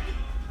Friday,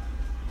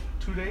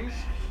 2 days,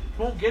 it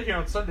won't get here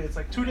on Sunday. It's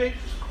like 2 days.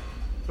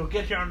 It'll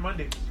get here on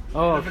Monday.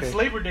 Oh, And if okay. it's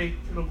Labor Day,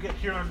 it'll get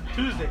here on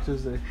Tuesday.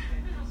 Tuesday.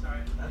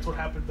 That's what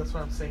happened. That's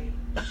what I'm saying.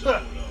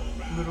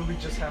 Literally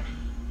just happened.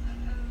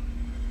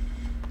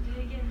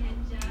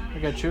 I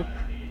got you.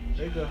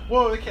 There you go.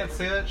 Whoa, they can't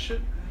say that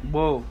shit.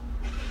 Whoa.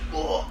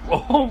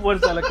 Oh, what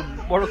is that, like a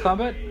Mortal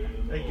Kombat?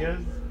 I guess.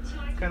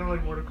 It's kind of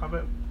like Mortal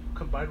Kombat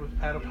combined with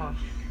Patapon.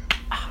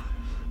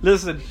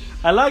 Listen,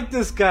 I like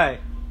this guy.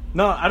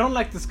 No, I don't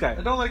like this guy.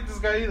 I don't like this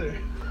guy either.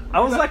 I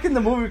was liking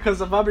the movie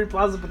because of Aubrey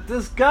Plaza, but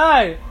this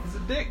guy, He's a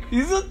dick.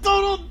 he's a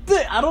total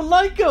dick. I don't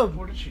like him.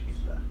 Where did she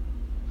eat that?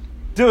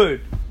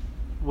 Dude,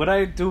 what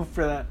I'd do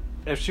for that,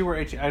 if she were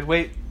 18, I'd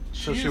wait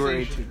till she is were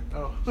Asian.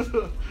 18.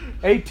 Oh.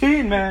 18,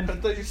 I man.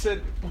 thought you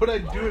said, what'd I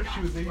do if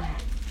she was Asian?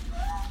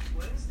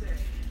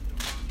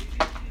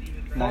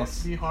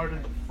 Nice. Be hard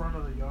in the front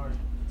of the yard.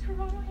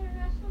 Toronto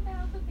International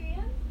Battle of the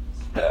Band?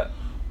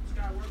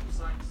 Scott Work was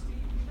like, Steve,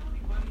 you know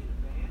anybody in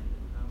a band?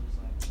 And I was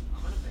like,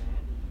 I'm in a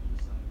band. And he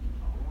was like,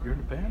 oh, You're in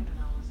a band? And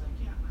I was like,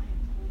 yeah, I am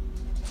totally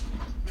in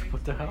a band.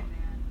 What the hell? Man.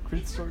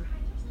 Great story.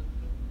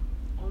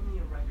 Only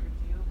a record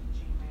deal with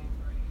G-Man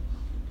Graves.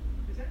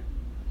 Is that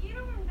You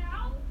don't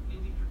know?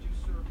 indie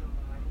producer of the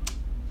line?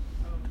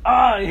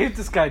 Ah, I hate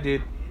this guy,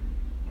 dude.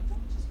 And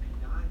don't just be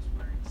knives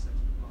wearing such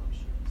bomb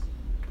shirts.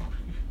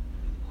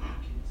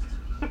 Kids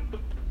too.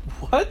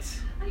 What?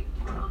 I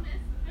promise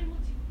I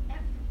will do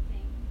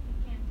everything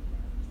I can for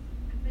this.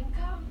 I've been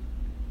come.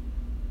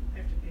 I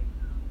have to pay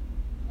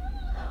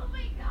Oh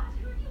my gosh,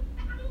 who are you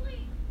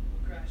battling?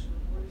 Crash the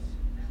boys.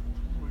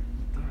 Wait,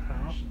 The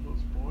hell? Crash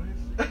those boys?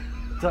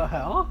 The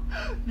hell?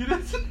 You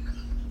didn't say.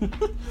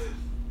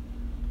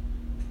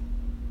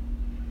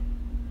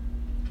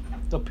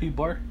 The P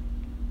bar.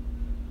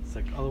 It's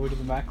like all the way to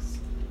the max.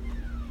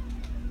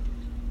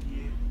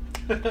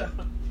 Yeah.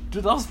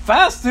 Dude, that was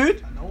fast,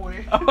 dude. No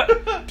way.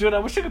 Dude, I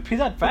wish I could pee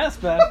that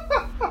fast, man.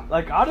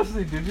 Like,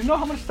 honestly, dude, you know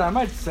how much time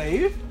I'd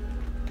save?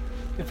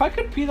 If I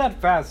could pee that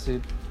fast,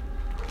 dude.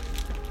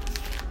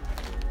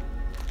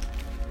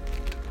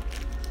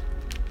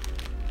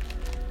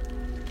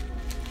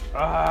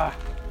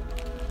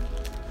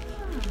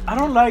 I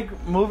don't like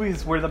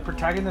movies where the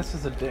protagonist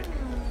is a dick.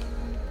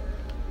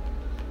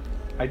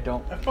 I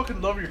don't. I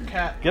fucking love your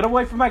cat. Get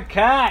away from my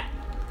cat!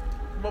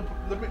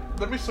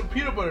 Let me some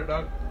peanut butter,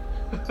 dog.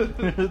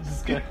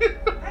 This guy.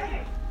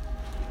 Hey!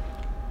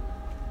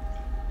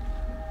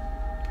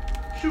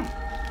 Shoot.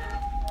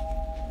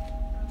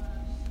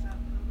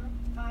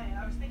 Hi,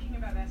 I was thinking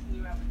about asking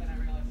you out, but then I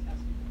realized how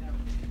stupid that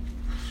would be.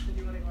 Did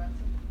you want to go out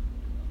soon?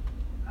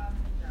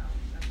 No.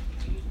 That's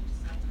okay. I usually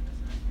just sell for this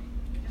night.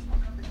 I just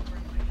woke up this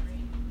morning on my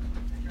train.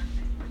 I dreamt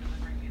that you were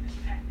delivering me this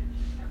package.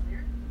 Is that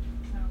weird?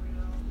 No, we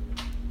will.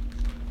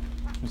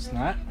 It's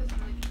not? This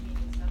really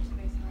convenient stuff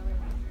space on our way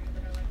back through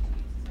that I like to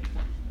use. It's like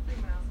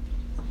 3 miles.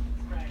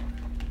 Right.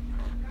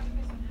 God, you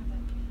guys don't have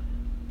that.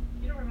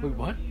 You don't remember Wait,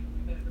 what? when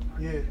we met at the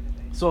park Yeah. the other day?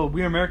 So,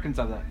 we Americans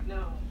have that. No.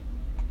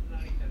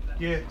 Not even that.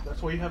 Yeah,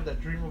 that's why you have that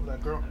dream of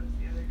that girl. That was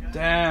the other guy.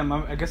 Damn,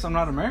 I guess I'm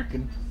not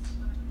American.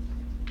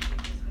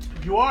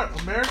 You are.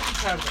 Americans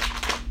have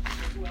that.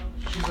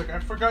 She's like, I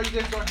forgot you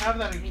guys don't have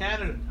that in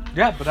Canada.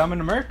 Yeah, but I'm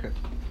in America.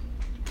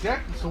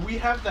 Exactly. So we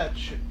have that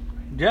shit.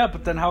 Yeah,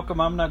 but then how come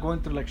I'm not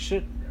going through like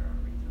shit?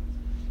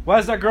 Why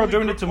is that girl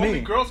doing it to Only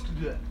me? girls can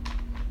do that.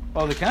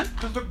 Oh, they can?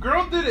 Because the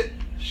girl did it.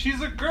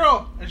 She's a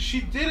girl, and she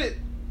did it.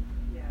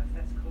 Yes,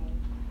 that's cool.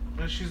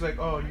 And she's like,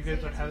 oh, you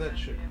guys don't have that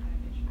shit.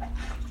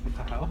 What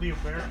the hell? Only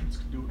Americans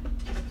can do it.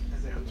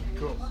 And they have to be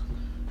girls.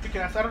 You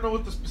can ask, I don't know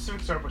what the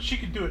specifics are, but she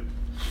can do it.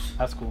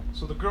 That's cool.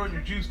 So the girl and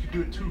your Jews can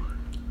do it too.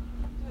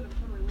 Dude, I'm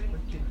totally waiting.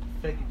 Fucking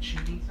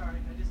faggottini. Sorry,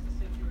 I just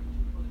assumed you were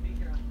too cool to be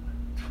here on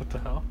time. What the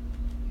hell?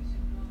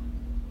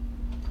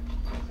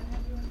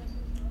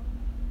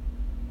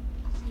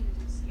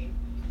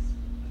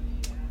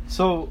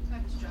 So,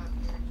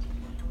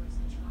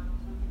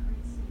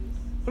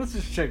 what is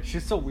this chick?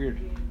 She's so weird.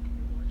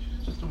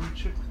 She's just a weird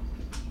chick.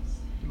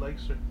 He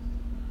likes her.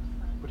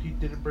 But he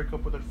didn't break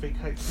up with her fake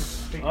height.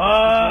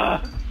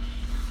 Ah!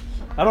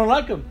 I don't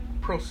like him.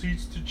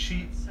 Proceeds to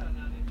cheat.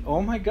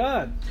 Oh my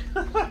god.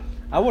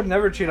 I would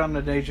never cheat on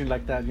an Asian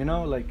like that, you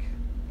know? Like,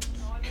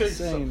 Okay,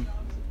 same. so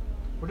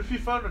what if you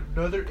found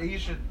another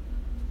Asian?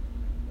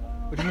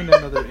 What do you mean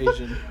another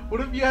Asian? What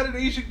if you had an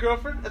Asian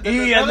girlfriend and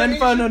Yeah, and then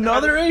found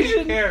another had fake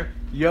Asian? hair?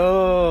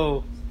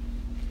 Yo.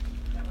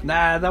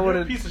 Nah, that You're a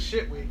wouldn't. piece of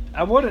shit, Wade.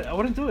 I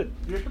wouldn't do it.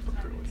 You're a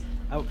hypocrite,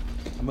 Wade.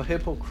 I'm a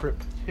hypocrite.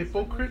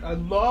 Hypocrite? I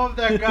love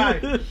that guy.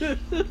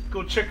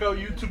 Go check out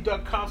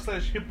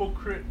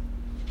youtube.com/hypocrite.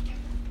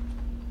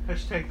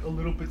 Hashtag a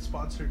little bit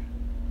sponsored.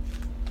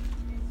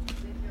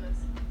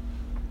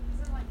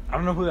 I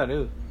don't know who that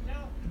is.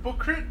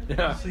 Hypocrite?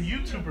 Yeah. He's a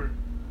YouTuber.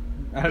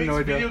 I have no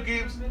Makes idea. video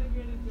games.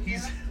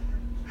 He's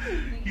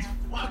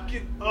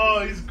fucking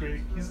he's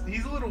great.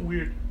 He's a little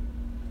weird.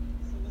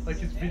 Like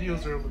his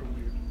videos are a little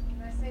weird.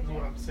 Is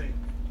what I'm saying.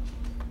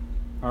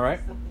 All right.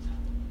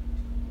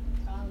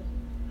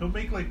 He'll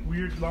make like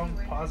weird long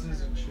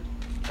pauses and shit.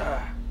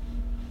 Ah,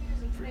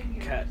 freaking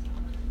cat.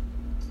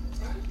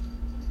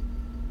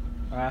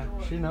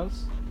 She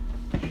knows.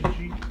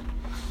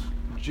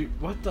 GG.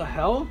 What the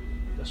hell?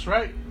 That's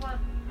right.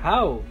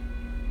 How?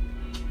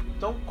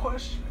 Don't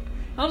question.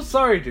 I'm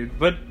sorry, dude,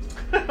 but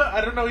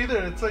I don't know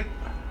either. It's like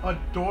a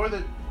door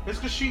that. It's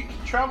because she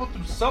traveled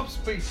through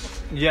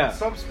subspace. yeah.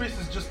 Subspace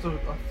is just a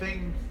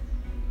thing.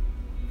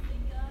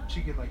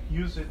 She can like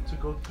use it to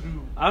go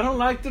through. I don't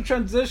like the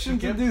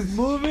transitions in Again? these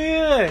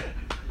movies.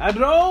 I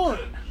don't.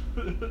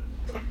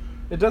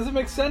 It doesn't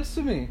make sense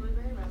to me.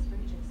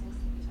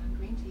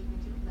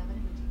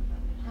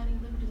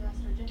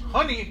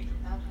 Honey,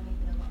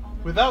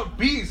 without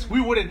bees, we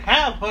wouldn't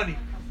have honey,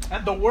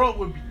 and the world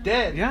would be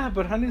dead. Yeah,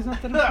 but honey's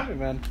not that important,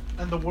 man.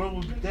 And the world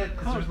would be dead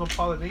because there's no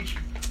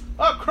pollination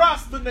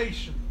across the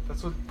nation.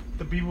 That's what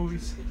the bee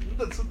movies.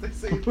 That's what they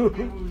say in the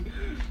bee movie.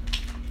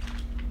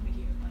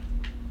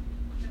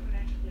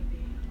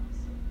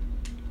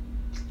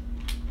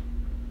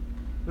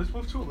 Let's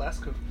move to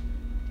Alaska.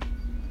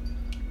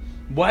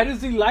 Why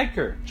does he like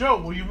her?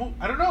 Joe, will you move?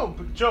 I don't know,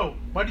 but Joe,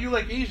 why do you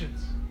like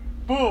Asians?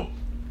 Boom.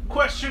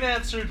 Question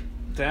answered.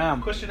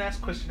 Damn. Question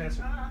asked, question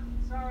answered.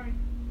 Sorry.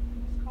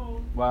 It's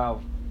cold.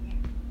 Wow.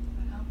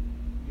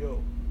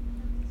 Yo.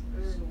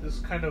 This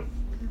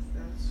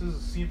is a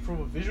scene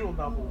from a visual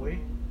novel, way.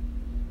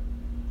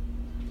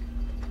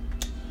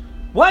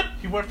 What?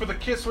 He went for the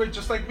kiss way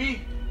just like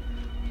me.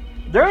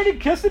 They're already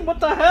kissing? What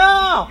the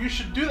hell? You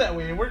should do that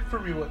way. It worked for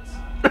me once.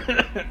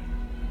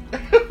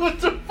 What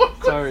the fuck?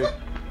 was Sorry. that?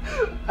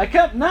 I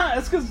kept nah.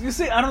 It's because you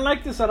see, I don't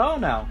like this at all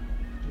now.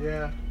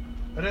 Yeah.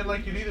 I didn't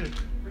like it either.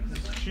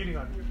 He's cheating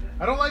on me.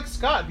 I don't like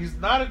Scott. He's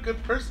not a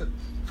good person.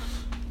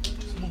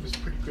 This movie's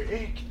pretty great.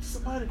 Hey, get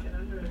somebody.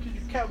 Look at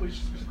your cat. She's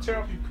gonna tear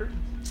off your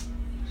curtains.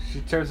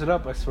 She tears it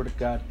up. I swear to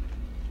God.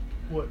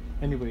 What?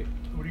 Anyway.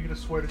 What are you gonna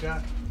swear to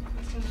God?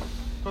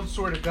 Don't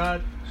swear to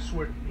God.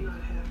 Swear to me.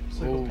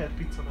 Psychopath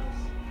pizza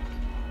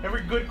nice.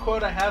 Every good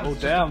quote I have is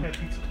just damn. a pet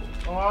pizza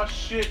quote. Oh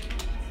shit.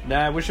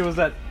 Nah, I wish it was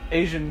that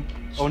Asian.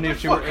 Only if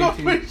she were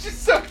 18. She's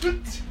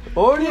 17.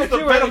 Only Who's if the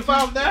she were 18.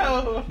 pedophile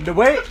now? No,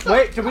 wait.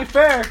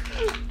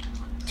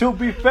 To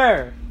be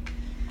fair,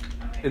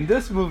 in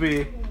this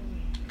movie,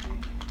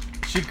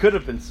 she could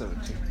have been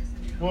 17.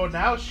 Well,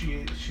 now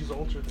she's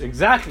older.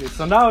 Exactly.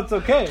 So now it's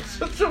okay.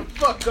 Shut the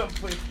fuck up,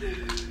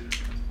 please.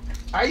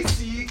 I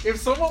see. If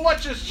someone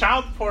watches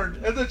child porn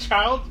as a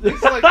child,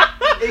 it's like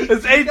 18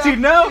 It's 18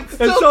 now. It's It's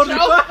still totally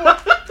child fine.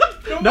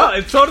 porn. No,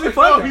 it's totally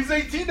fine. No, he's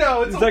 18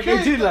 now. It's He's like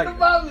okay. 18, like- No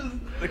mames.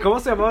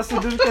 ¿Cómo se llamaba ese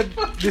dude que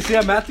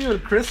decía Matthew?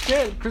 ¿Chris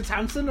qué? ¿Chris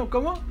Hansen o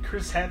cómo?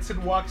 Chris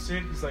Hansen walks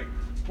in. He's like,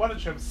 "Why don't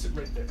you have a sit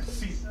right there?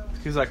 See."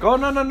 He's like, oh,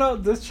 no.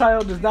 This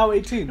child is now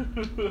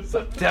 18. It's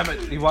like, damn it.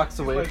 He walks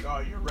He's away. like, "Oh,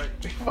 you're right."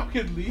 He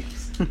fucking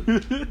leaves.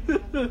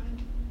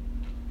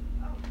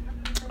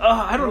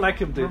 I don't like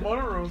him, dude.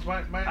 Ramona Rose,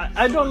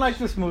 I don't like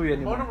this movie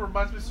Ramona anymore.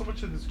 reminds me so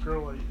much of this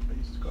girl I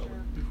used to go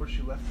with before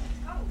she left.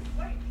 Oh,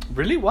 wait.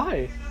 Really?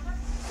 Why?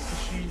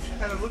 She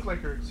kind of looked like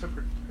her, except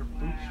for her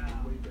boobs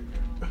were way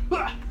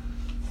bigger.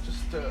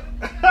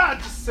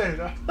 Just saying.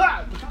 Look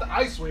at the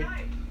ice wave.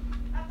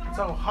 That's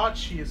how hot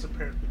she is,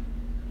 apparently.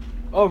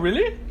 Oh,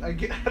 really? I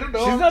don't know.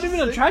 She's I'm not just even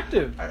saying.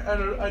 attractive.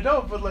 I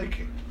know, but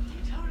like,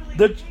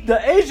 The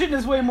Asian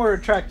is way more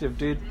attractive,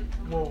 dude.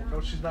 whoa,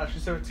 no, she's not.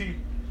 She's 17.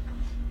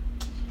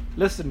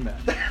 Listen, man.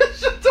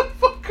 Shut the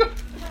fuck up.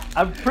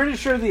 I'm pretty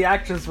sure the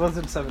actress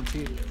wasn't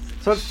 17.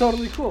 So it's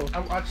totally cool. I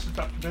watched the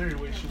documentary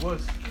where she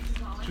was.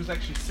 She was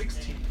actually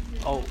 16.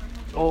 Oh.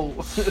 Oh,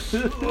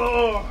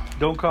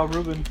 Don't call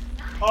Ruben.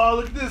 oh,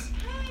 look at this.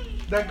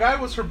 That guy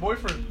was her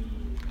boyfriend.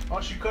 Oh,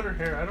 she cut her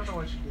hair. I don't know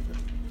why she did that.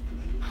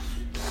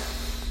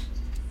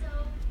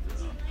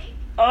 So, do you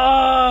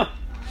like?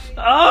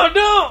 Oh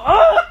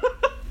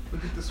no!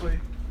 Look at this way.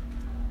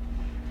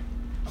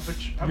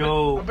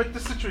 I bet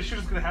this situation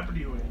is gonna happen to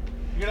you.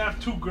 You're gonna have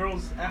two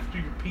girls after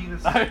your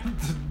penis. I'm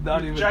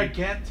not Your even.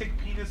 gigantic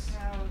penis.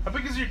 How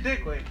big is your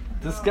dick, Wait?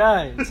 This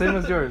guy, same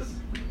as yours.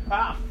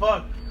 Ah,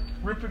 fuck.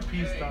 Rip in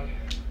peace, dog.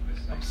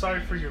 I'm sorry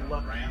for your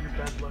luck, your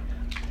bad luck.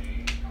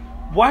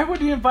 Why would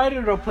he invite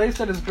her to a place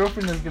that his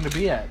girlfriend is gonna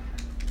be at?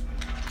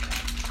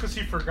 Because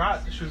he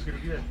forgot that she was gonna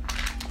be there.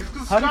 It's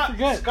because How do you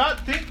forget? Scott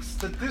thinks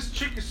that this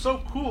chick is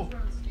so cool.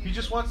 He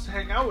just wants to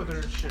hang out with her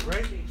and shit,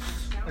 right?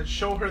 And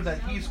show her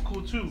that he's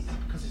cool too,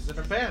 because he's in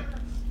a band.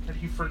 And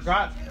he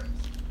forgot,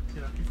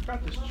 he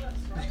forgot this chick.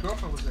 His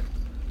girlfriend was there.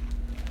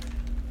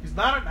 He's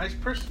not a nice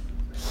person.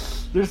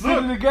 They're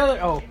sitting together.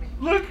 Oh,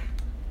 Look!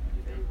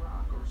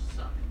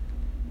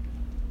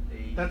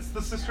 That's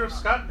the sister of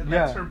Scott, and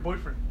that's Yeah. her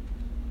boyfriend.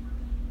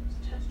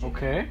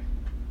 okay.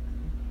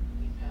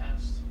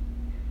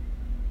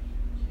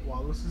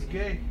 Wallace is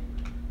gay.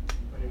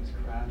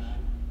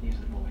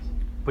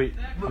 Wait,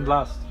 I'm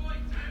lost.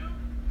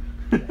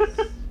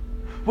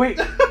 Wait,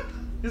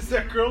 Is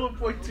that girl a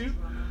boy too?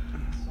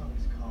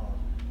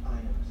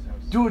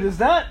 dude, is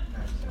that?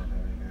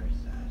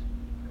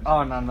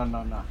 Oh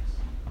no.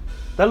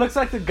 That looks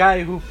like the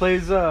guy who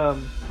plays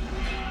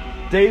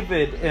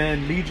David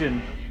in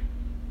Legion.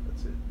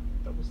 That's it.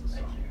 That was the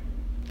song.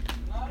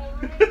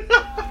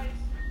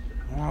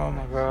 Oh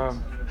my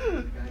god.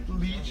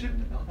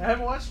 Legion? I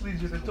haven't watched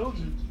Legion, I told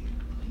you.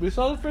 We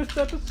saw the first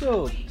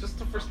episode. Just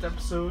the first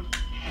episode.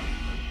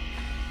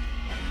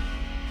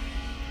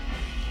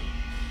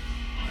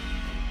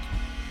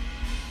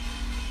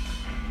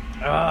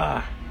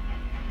 Ah,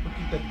 Look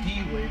at the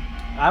D wave.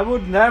 I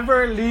would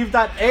never leave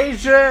that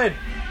Asian.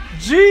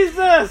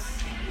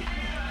 Jesus.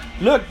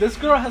 Look, this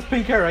girl has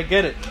pink hair. I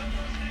get it.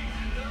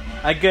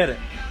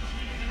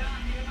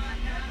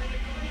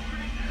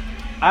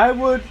 I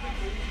would.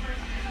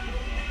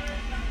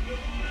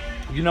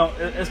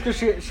 It's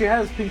because she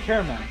has pink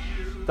hair, man.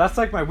 That's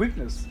like my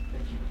weakness.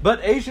 But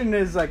Asian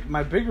is like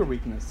my bigger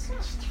weakness.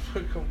 Just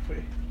fucking wait.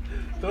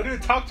 Don't even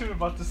talk to me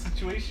about the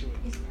situation.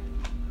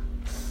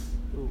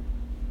 Ooh.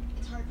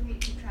 It's hard for me to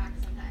keep track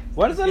sometimes.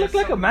 Why does that look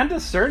Yes, like Amanda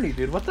Cerny,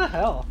 dude? What the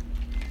hell?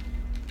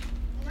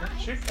 That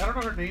chick, I don't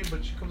know her name,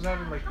 but she comes out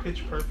in like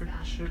Pitch Perfect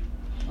and shit.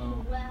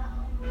 Oh.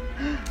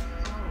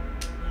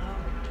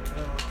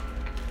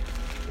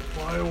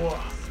 Well,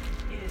 Iowa.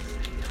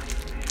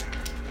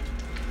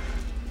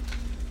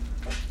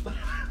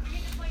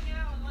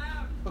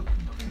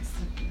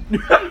 I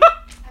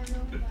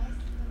rode the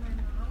bus with my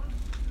mom.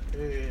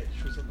 Hey,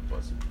 she was on the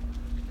bus.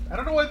 I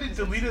don't know why they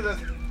deleted that.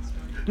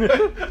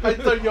 I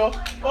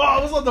thought, I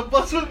was on the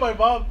bus with my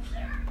mom.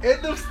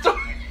 End of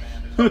story.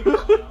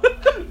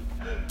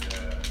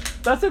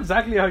 That's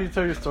exactly how you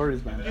tell your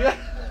stories, man. Yeah.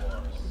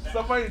 It's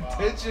not my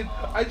intention.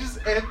 I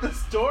just end the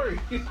story.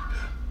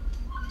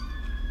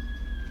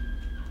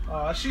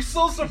 She's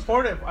so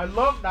supportive. I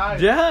love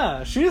Knives.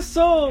 Yeah, she's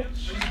so.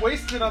 She's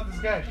wasted on this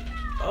guy.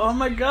 Oh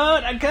my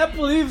god, I can't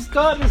believe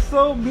Scott is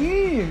so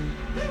mean.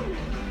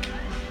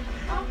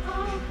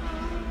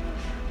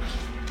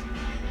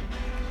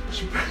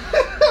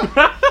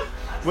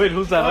 Wait,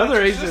 who's that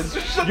other Asian? Just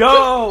shut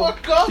Yo! the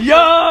fuck up. Yo!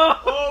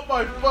 Oh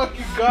my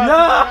fucking god.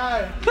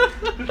 Yeah.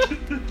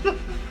 this guy.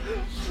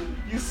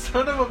 You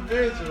son of a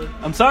bitch. Man.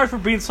 I'm sorry for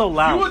being so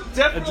loud. You would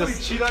definitely It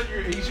just- cheat on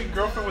your Asian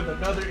girlfriend with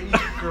another Asian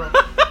girl.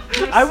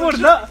 I would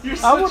not. You're I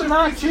such would a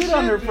not piece of cheat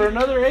on shit, her for dude.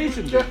 another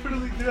Asian. You dude.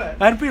 definitely do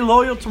that. I'd be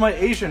loyal to my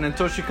Asian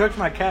until she cooks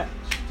my cat.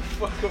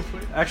 Fuck up,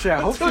 man. Actually,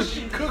 I hope Until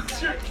she. she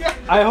cooks your cat.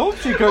 I hope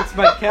she cooks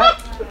my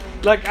cat.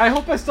 Like, I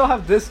hope I still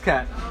have this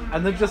cat,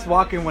 and then just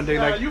walk in one day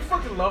Nah, like, you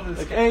fucking love this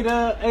like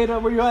cat. Ada,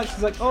 where you at?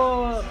 She's like,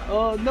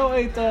 oh, no,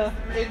 Ada.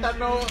 Ain't that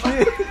no?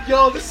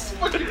 Yo, this is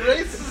fucking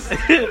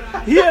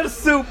racist. He had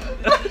soup.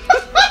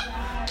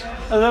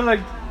 And then like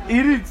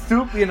eating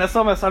soup y en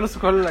eso me sale su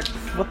color like,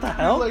 what the He's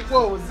hell? like,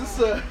 whoa, is this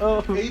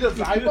Oh. Ada's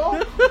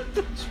eyeball?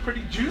 It's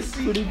pretty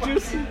juicy. Pretty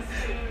juicy.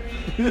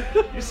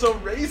 You're so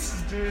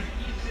racist, dude.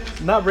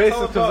 Not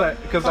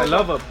racist because I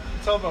love him.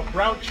 It's all about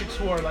brown chicks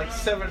who are like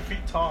 7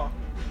 feet tall.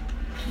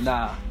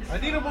 Nah. I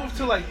need to move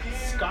to like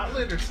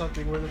Scotland or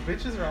something where the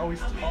bitches are always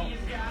tall.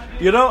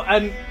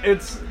 And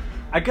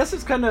I guess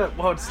it's kind of,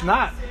 well, it's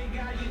not.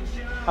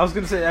 I was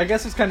going to say, I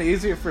guess it's kind of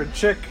easier for a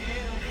chick.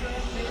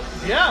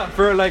 Yeah.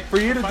 For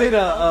you to date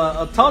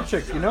a tall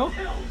chick, you know?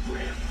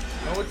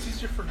 No, it's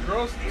easier for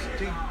girls to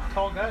date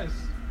tall guys.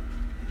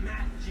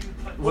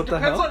 What the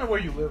Depends hell? on where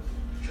you live.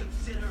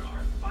 Consider our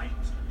fight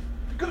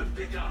good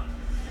begun.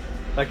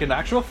 Like an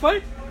actual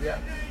fight? Yeah.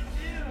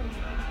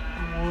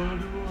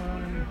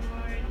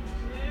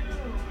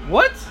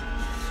 What?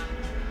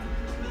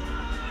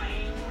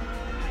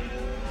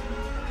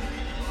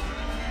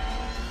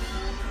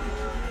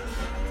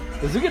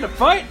 Is he gonna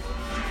fight?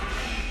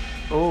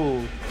 Oh.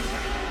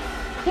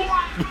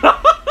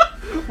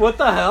 What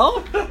the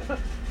hell?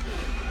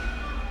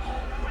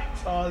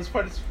 Oh, this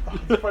part is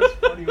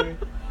funny, man.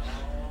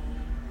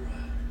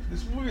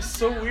 This movie is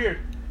so weird.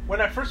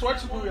 When I first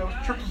watched the movie, I was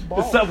tripping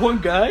balls. Is that one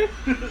guy?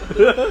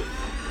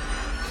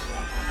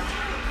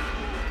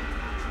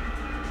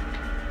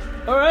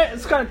 Alright,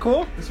 it's kind of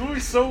cool. This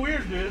movie's so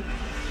weird, dude.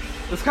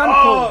 It's kind of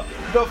Oh,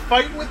 cool. the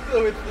fight with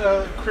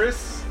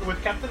Chris,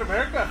 with Captain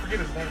America, I forget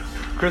his name.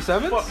 Chris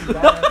Evans? Fucking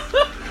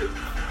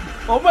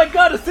badass. Oh my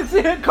god, a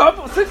 60 hit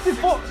combo.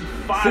 64.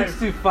 65.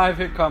 65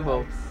 hit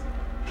combo.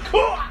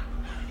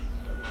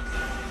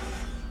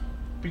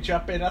 Picha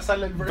apenas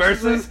salen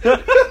Versus?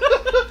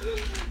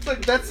 It's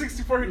like that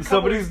 64 hit combo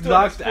Somebody's is still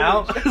knocked finish.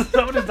 out.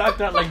 Somebody's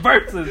knocked out like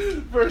versus.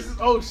 Versus,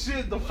 oh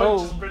shit, the fight Oh.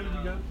 just barely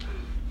begun.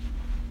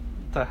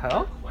 What the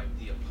hell? Quite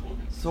the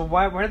opponent. So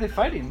why are they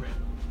fighting?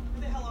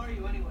 Who the hell are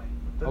you anyway?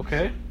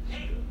 Okay.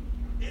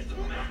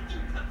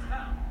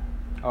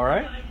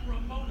 Alright.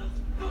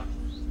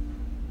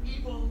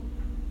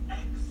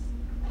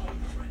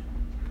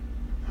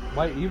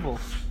 Why evil?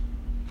 For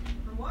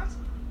what?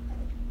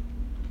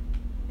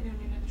 You don't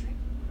need another drink?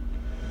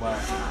 Wow.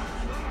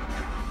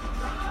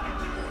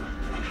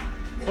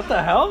 What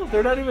the hell?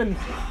 They're not even.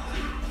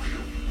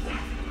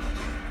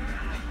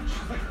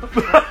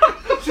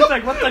 She's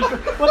like, what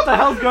the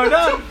hell's going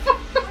on? We're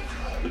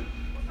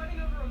fighting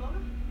over Ramona?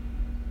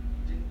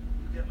 Didn't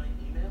you get my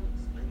email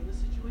explaining the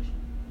situation?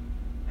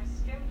 I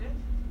skimmed it.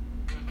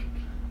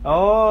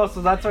 Oh,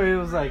 so that's why he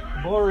was like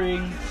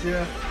boring.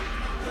 Yeah.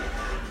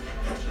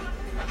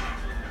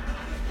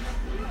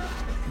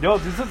 Yo,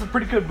 these are some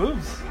pretty good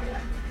moves.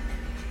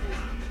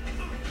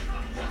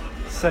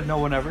 Said no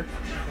one ever.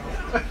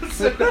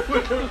 Just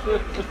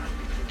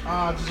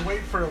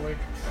wait for a wait.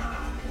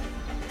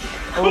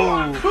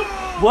 Oh,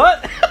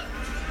 what?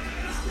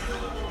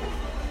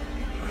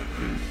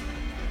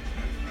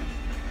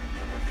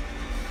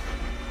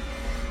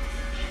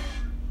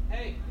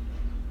 Hey,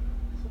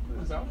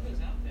 Is that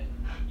his outfit.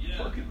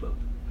 fucking love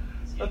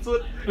it. That's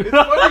what. It's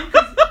funny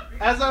because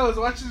as I was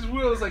watching this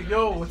movie, I was like,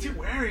 "Yo, what's he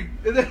wearing?"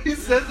 And then he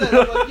says that,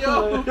 I'm like,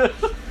 "Yo."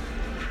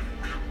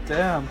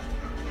 Damn.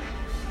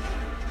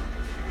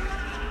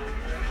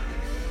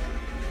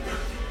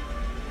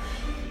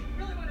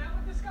 You really went out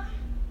with this guy?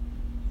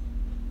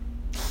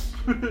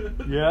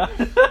 Yeah.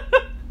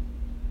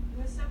 It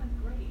was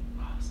 7th grade.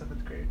 Oh,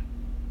 7th grade.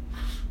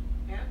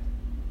 And?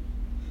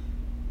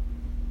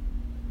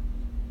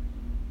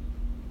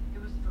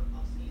 It was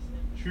football season.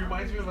 She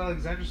reminds me of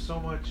Alexandra so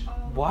much.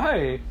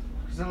 Why?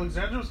 Because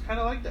Alexandra was kind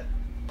of like that.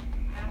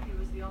 Matthew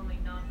was the only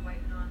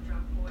non-white,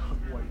 non-drunk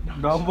boy. in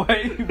town. No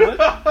way. What?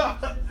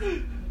 We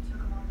took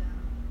them all down.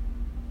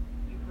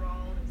 We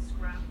brawled and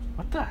scrapped.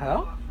 What the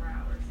hell? Fought for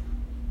hours.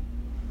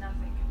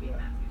 Nothing could beat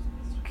Matthew's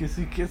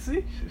mystery. Kissy kissy?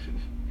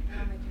 He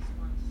only kissed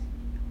once.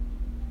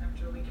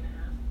 After a week and a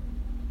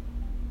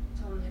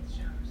half. Told him to hit the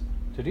showers.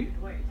 Did he?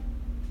 Wait.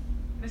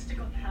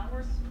 Mystical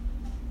powers?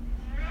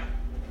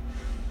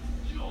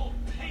 You'll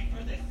pay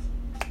for this.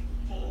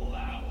 Full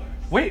hours.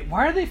 Wait,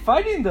 why are they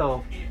fighting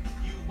though? If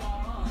you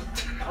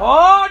want.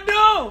 Oh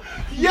no!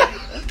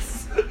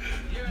 Yes!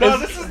 No,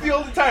 this is the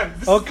only time.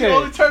 This is Okay. the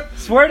only time.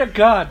 Swear to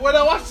God. When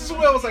I watched this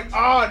movie, I was like,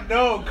 "Oh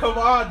no, come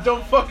on,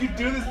 don't fucking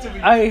do this to me."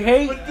 I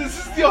hate. But this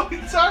is the only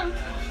time.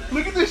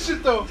 Look at this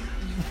shit though.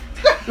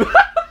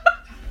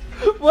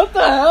 What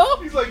the hell?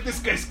 He's like, "This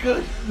guy's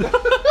good."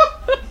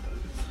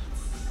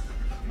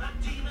 My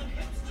demon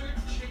hipster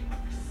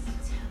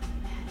chicks.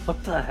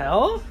 What the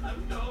hell? I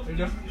know You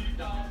know? you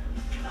don't. I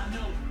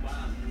know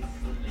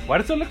I'm Why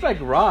does it look like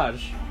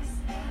Raj?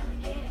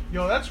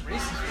 Yo, that's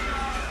racist.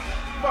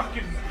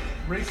 Fucking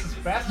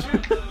racist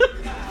bastard.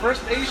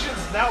 First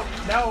Asians, now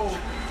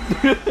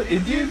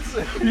Indians?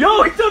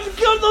 Yo, he doesn't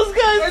kill those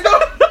I guys! know.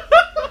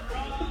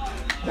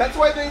 That's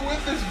why they win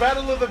this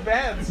battle of the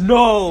bands.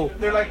 No!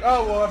 They're like,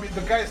 "Oh well, I mean,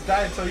 the guys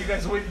died, so you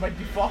guys win by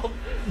default."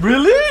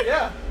 Really?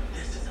 Yeah.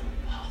 This is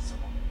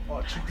impossible.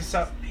 Oh, check this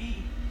out.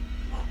 B,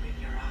 open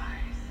your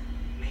eyes.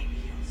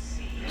 Maybe you'll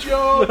see.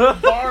 Yo, the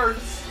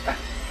bars.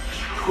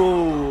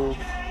 Cool.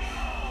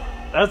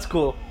 That's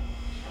cool.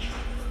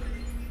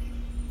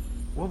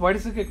 Well, why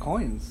does it get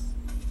coins?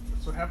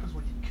 That's what happens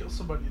when you kill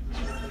somebody in this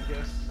world, I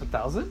guess.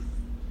 1,000?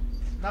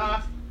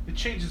 Nah, it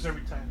changes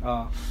every time.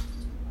 Oh.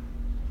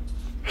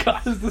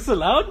 God, is this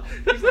allowed?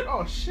 He's like,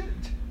 "Oh shit."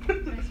 Nice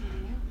meeting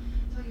you.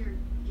 Tell your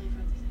gay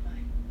friends I said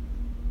bye.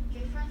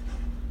 Gay friends?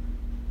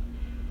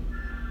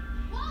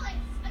 Wallace,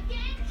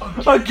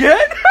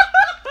 again?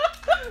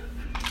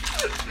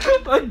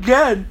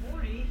 Again?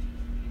 40?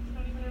 It's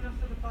not even enough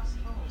for the bus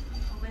home.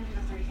 I'll lend you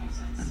the 35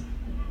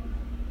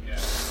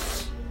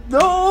 cents.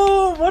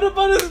 No! What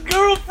about his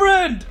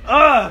girlfriend?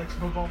 Ah! Next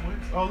football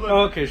wins. Oh look.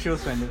 Okay, she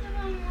was fainted.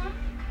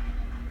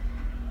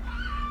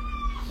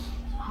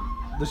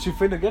 Does she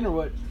faint again or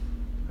what?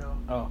 No.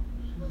 Oh.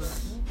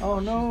 Oh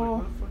She's no. like, where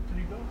the fuck did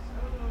he go?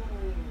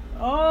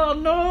 Oh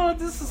no,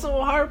 this is so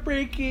I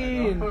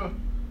heartbreaking. know.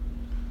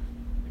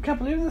 I can't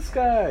believe this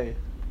guy.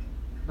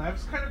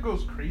 Knives kind of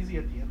goes crazy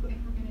at the end. If we're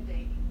gonna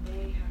date,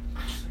 they have to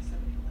be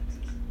 70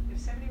 Alexis. If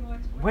 70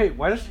 Alexis. Wait,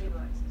 why does- 70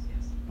 Alexis,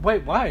 yes.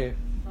 Wait, why?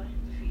 Flank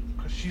defeat.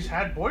 Because she's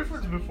had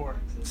boyfriends before.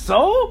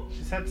 So?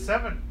 She's had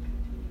 7.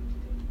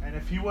 And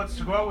if he wants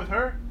to go out with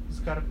her, he's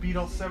got to beat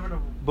all 7 of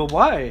them. But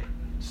why?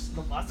 Just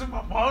the last of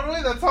my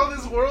way. That's how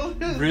this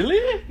world is.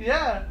 Really?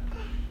 Yeah.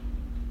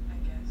 I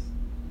guess.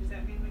 Does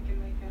that mean we can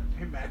make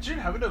a... Imagine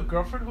having a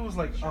girlfriend who was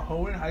like a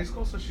hoe in high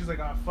school, so she's like,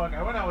 oh fuck,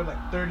 I went out with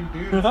like 30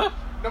 dudes. No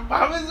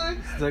mames, güey.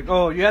 It's like,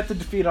 oh, you have to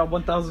defeat all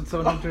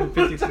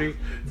 1,753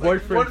 One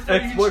boyfriends, for each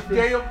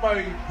day ex-boyfriends. of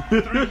my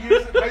 3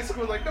 years in high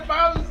school. Like, no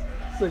mames.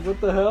 It's like,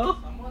 what the hell?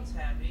 Someone's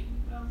happy.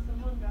 Well,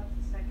 someone got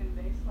to second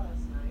base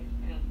last night,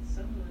 and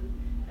someone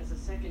has a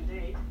second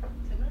date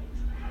tonight.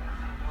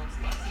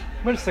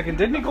 Wait a second,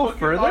 didn't he go Fucking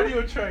further?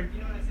 Audio track. You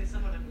know when I say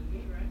someone, I mean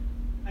me, right?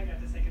 I got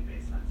to second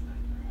base last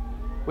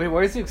night. Wait,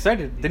 why is he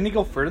excited? Didn't he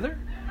go further?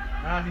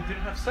 Nah, he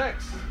didn't have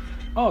sex.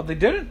 Oh, they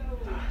didn't?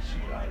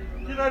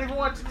 You're not even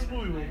watching this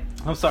movie, man.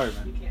 I'm sorry, You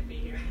man. can't be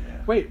here.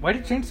 Wait, why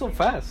did it change so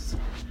fast?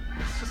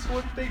 It's just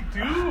what they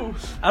do.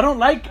 I don't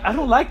like that. I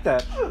don't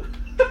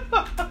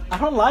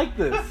like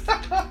this.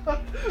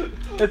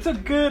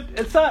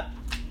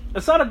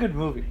 It's not a good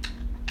movie.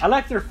 I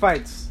like their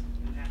fights.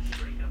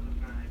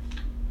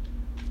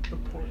 The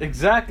poor-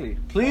 Exactly.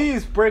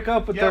 Please break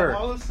up with Yeah, her.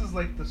 Wallace is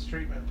like the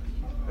straight man.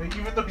 Like,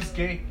 even though he's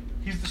gay,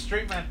 he's the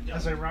straight man.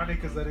 As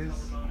ironic as that is.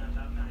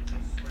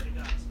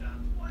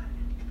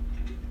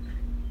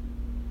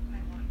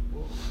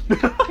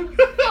 Pick up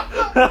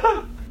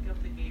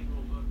the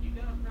Gabriel book. You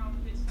got a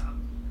problem with his top?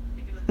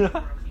 Pick it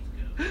up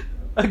the he's good.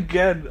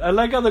 Again, I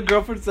like how the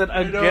girlfriend said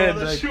I know, again.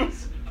 that Like, shit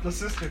was the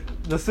sister.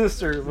 the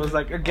sister was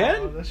like, Oh,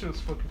 again? that shit was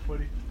fucking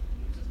funny. He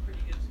was a pretty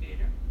good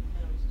skater.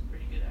 Now he's a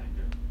pretty good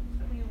actor.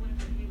 Something you win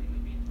for Haley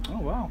would be. Oh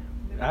wow,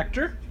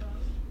 actor? Yes.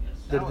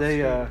 Did That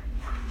they? was uh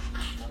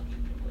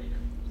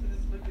So this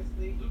is Lucas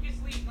Lee. Lucas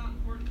Lee's not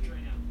important to you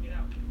right now. Get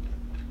out.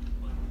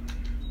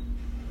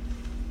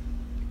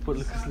 Put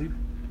Lucas Lee?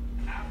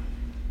 Out.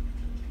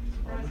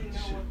 Surprising no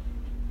one.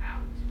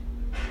 Out.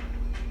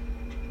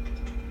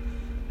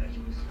 That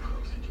you was so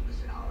close and you was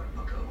an hour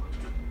ago.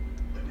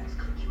 The next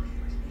click you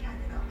hear is me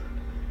hanging up.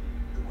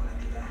 The one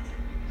after that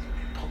is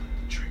me pulling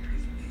the trigger.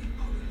 Is me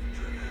pulling the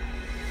trigger.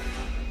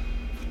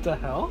 What the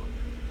hell?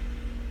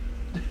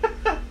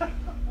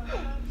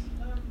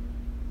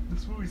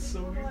 This movie's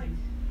so weird. Are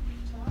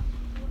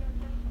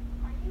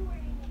you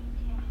wearing a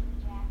tan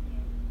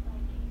jacket,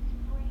 like a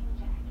spring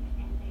jacket,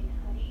 and a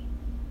hoodie,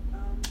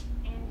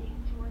 and a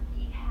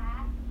dorky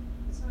hat?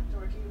 It's not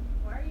dorky.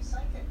 Why are you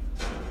psychic?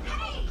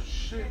 Hey!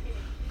 Shit.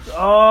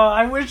 Oh,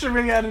 I wish I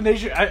really had an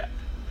Asian. Hey.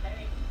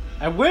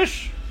 I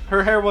wish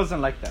her hair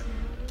wasn't like that.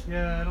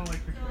 Yeah, I don't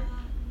like her hair.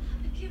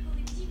 I can't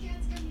believe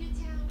T-Cat's coming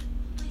to town.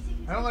 My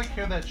ticket's I don't like on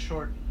hair sale. that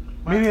short. Me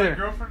My neither.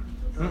 girlfriend,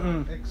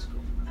 Mm-mm.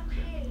 ex-girlfriend,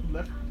 Okay.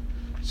 left.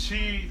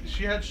 She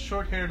had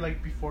short hair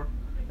like before,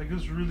 like it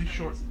was really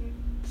short,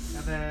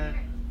 and then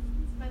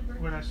It's my birthday.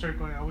 when I started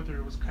going out with her,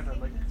 it was kind of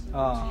like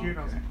Oh, here, and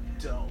I was okay. like,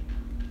 dope.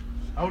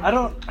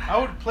 I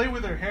would play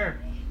with her hair.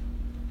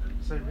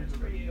 So I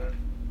really like that.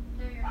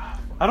 No, you're not.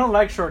 I don't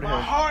like short My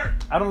hair. heart.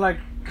 I don't like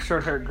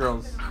short-haired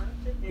girls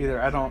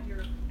either. I don't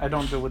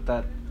deal with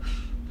that.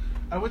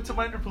 I went to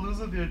Minor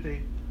Palooza the other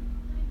day.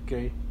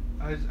 Okay.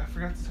 I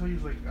forgot to tell you,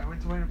 like, I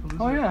went to Minor Palooza.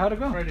 Oh, yeah, how'd it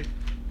go? Friday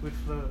with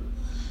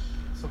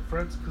some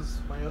friends because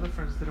my other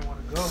friends didn't want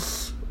to go.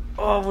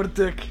 Oh, what a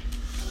dick.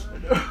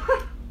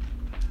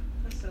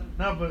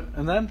 No, but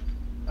And then?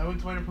 I went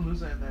to Minor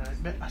Palooza and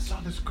then I saw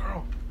this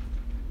girl,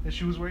 and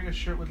she was wearing a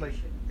shirt with like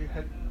it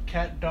had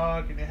Cat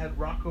Dog and it had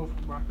Rocco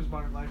from Rocco's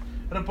Modern Life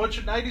and a bunch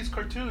of '90s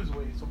cartoons,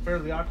 some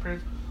Fairly Odd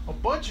Parents, a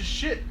bunch of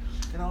shit,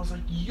 and I was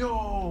like,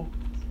 yo,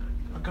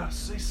 I gotta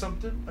say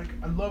something. Like,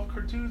 I love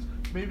cartoons.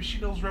 Maybe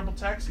she knows Rebel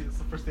Taxi. That's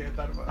the first thing I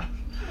thought about.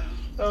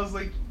 I was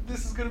like,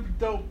 this is gonna be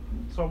dope.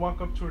 So I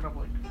walk up to her and I'm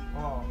like,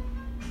 oh,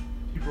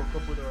 he broke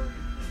up with her already.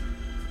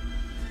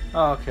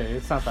 Oh, okay.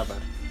 It's not that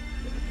bad.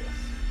 Yeah, I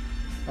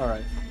guess. All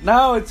right.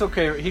 Now it's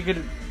okay. He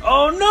could.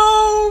 Oh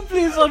no!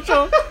 Please don't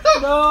show.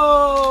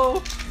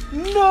 No!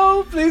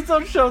 No! Please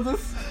don't show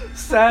this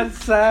sad.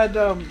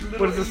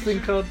 What is this thing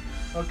called?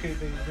 Okay,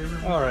 they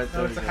removed All right, it. Now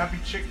there it's a we go. happy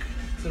chick.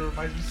 So it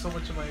reminds me so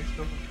much of my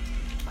ex-girlfriend.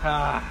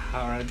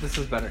 Ah, all right. This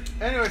is better.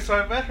 Anyway, so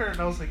I met her and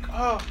I was like,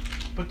 oh,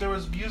 but there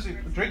was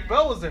music. Drake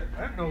Bell was there.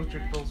 I didn't know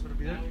Drake Bell was going to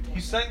be there. He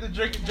sang the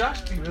Drake and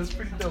Josh theme. It was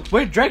pretty dope.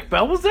 Wait, Drake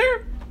Bell was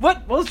there?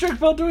 What was Drake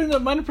Bell doing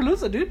at Minor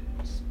Palooza, dude?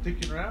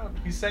 Sticking around.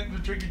 He sang the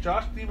Drake and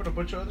Josh theme and a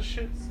bunch of other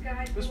shit.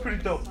 It was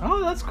pretty dope.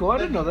 Oh, that's cool. I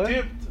didn't know Then that. he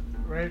dipped,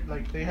 right?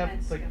 Like, they have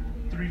like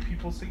 3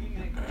 people singing,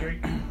 like Drake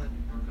and then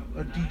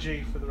a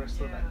DJ for the rest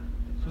of the night.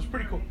 So it was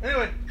pretty cool.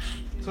 Anyway,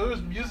 so there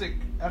was music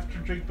after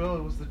Drake Bell.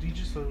 It was the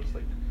DJ, so it was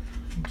like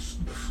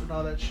and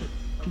all that shit.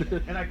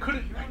 And I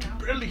could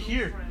barely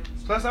hear.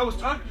 So as I was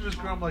talking to this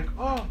girl, I'm like,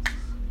 oh,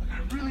 like,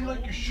 I really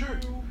like your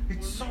shirt.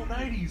 It's so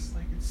 90s.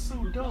 Like, it's so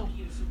dope.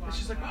 And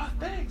she's like, oh,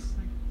 thanks.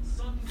 Like,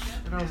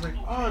 And I was like,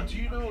 oh, do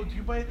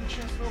you by any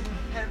chance know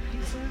who Pat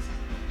Pizza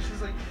is?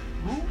 She's like,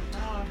 who?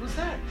 Who's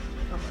that?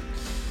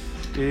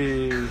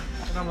 And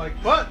I'm like,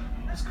 what?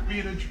 This could be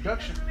an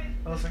introduction.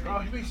 I was like, oh,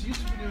 he makes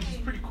YouTube videos. He's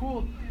pretty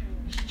cool.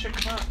 You should check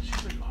him out.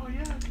 She's like, oh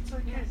yeah, it's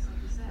okay.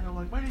 And I'm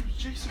like, my name's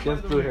Jason. She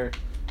has blue hair.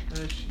 And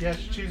then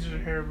she changes her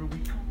hair every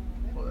week.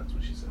 Well, that's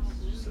what she says.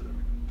 She said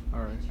that.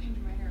 All right.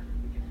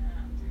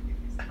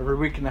 Every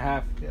week and a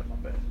half. Yeah, my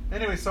bad.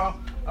 Anyway, so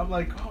I'm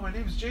like, oh, my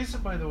name's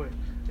Jason, by the way.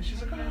 And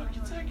she's like, oh,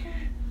 it's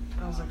okay.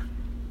 And I was like,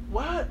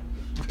 what?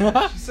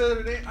 She said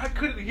her name. I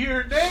couldn't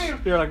hear her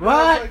name. You're like, And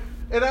I was what? like-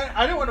 And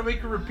I didn't want to make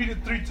her repeat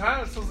it 3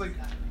 times. So I was like,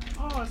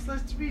 oh, it's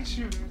nice to meet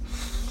you.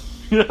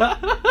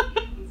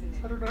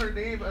 I don't know her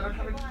name. I don't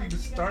have anything to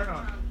start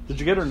on. Did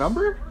you get her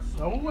number?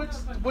 No, what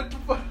the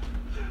fuck?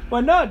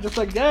 Why not? Just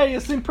like, hey, you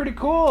seem pretty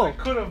cool. I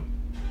could have.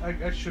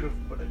 I should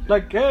have, but I didn't.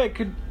 Like, hey,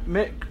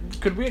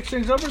 could we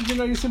exchange numbers? You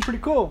know, you seem pretty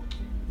cool.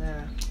 Nah,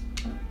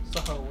 that's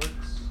not how it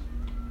works.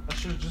 I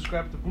should have just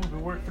grabbed the boob. It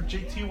worked for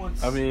JT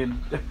once. I mean,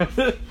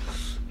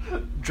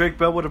 Drake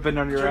Bell would have been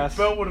on your Drake ass.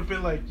 Bell would have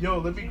been like, yo,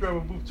 let me grab a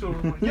boob too.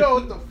 I'm like, yo,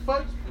 what the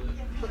fuck?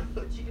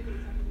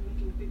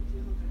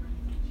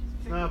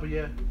 Nah, but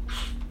yeah,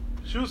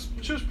 she was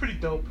pretty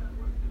dope.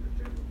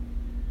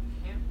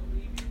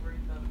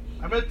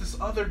 I met this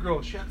other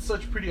girl. She had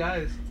such pretty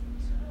eyes,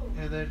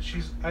 and then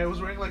I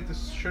was wearing like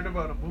this shirt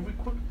about a movie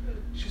quote.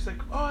 She's like,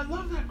 oh, I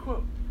love that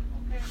quote,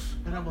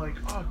 and I'm like,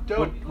 oh,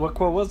 dope. What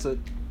quote was it?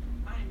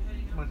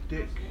 My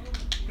dick.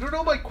 You don't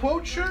know my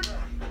quote shirt?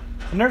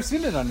 I've never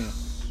seen it on you.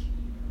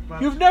 My-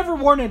 You've never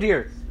worn it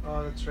here.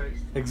 Oh, that's right.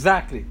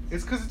 Exactly.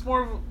 It's because it's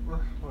more of a.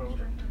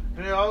 Whatever.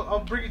 Anyway, I'll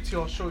bring it to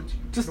you. I'll show it to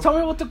you. Just tell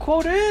me what the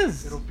quote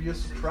is. It'll be a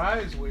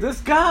surprise. Wait. This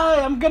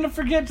guy, I'm gonna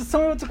forget. Just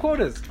tell me what the quote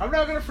is. I'm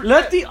not gonna forget.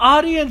 Let the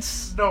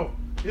audience. No,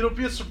 it'll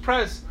be a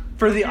surprise.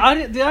 For the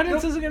audience, the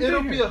audience isn't gonna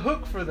It'll be be here. a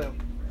hook for them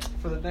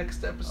for the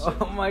next episode.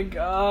 Oh my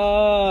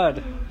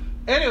god.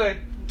 Anyway,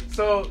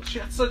 so she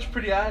had such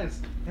pretty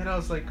eyes, and I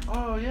was like,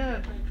 oh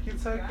yeah,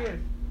 Kinsake.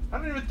 I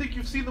don't even think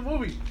you've seen the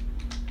movie.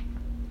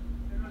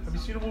 Have you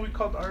seen a movie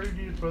called Our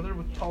Indian Brother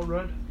with Paul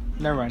Rudd?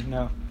 Never mind.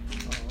 No.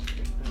 Oh,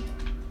 okay.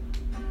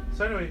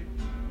 So anyway,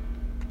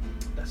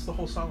 that's the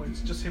whole song. It's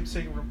just him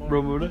saying Ramona.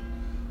 Romuna.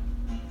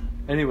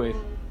 Anyway,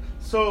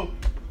 So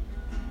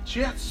she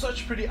had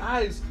such pretty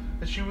eyes,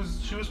 and she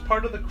was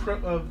part of the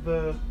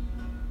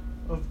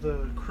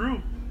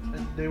crew,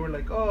 and they were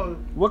like, oh,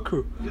 what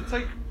crew? it's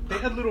like they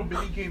had little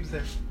mini games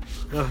there.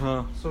 Uh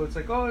huh. So it's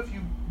like, oh, if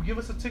you give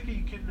us a ticket,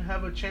 you can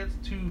have a chance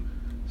to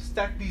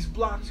stack these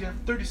blocks. You have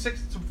 30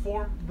 seconds to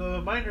form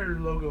the miner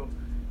logo.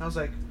 And I was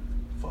like,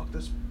 fuck,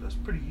 that's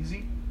pretty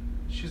easy.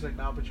 She's like,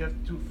 nah, but you have to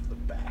do it from the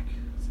back.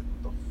 I said,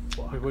 what the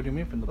fuck? Wait, what do you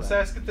mean from the O back? sea,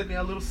 es que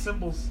tenía little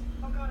symbols.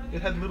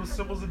 It had little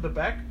symbols in the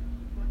back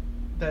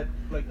that,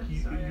 like,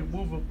 you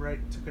move them right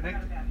to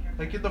connect.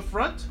 Like in the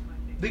front,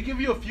 they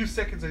give you a few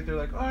seconds. Like they're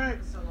like, all right,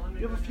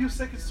 you have a few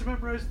seconds to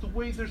memorize the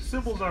way their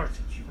symbols are,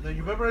 and then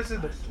you memorize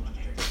it.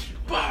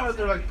 And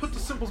they're like, put the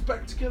symbols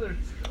back together.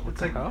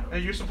 It's like, hell?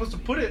 and you're supposed to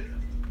put it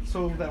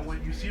so that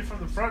when you see it from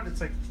the front,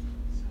 it's like,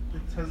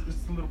 it's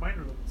the little minor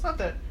logo. It's not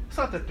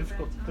that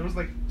difficult. There was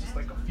like just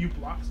like a few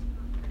blocks,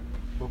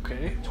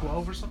 Okay.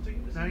 12 or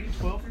something. 9,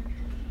 12,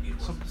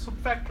 some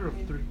factor of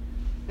 3.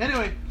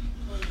 Anyway,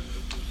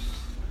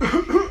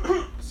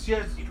 she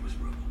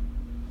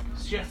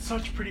had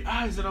such pretty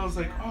eyes, and I was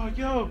like, oh,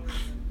 yo,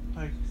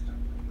 like,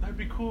 that'd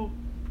be cool.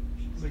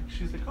 Like,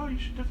 she's like, oh, you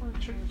should definitely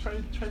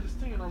try this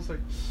thing. And I was like,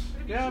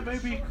 yeah,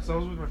 maybe, because I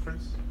was with my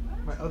friends,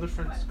 my other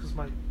friends, because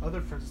my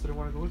other friends didn't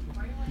want to go with me.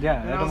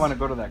 Yeah, And I I don't was- want to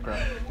go to that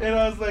crowd. And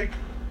I was like,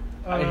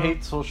 I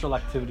hate social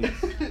activities.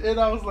 and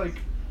I was like,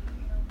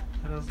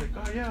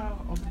 oh yeah,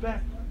 I'll be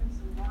back.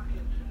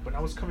 When I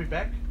was coming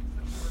back,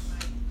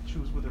 she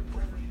was with her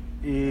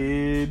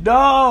boyfriend.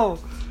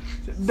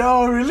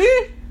 No,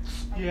 really?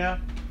 Yeah.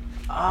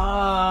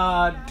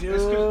 Ah,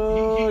 It's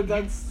 'cause dude,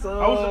 that sucks.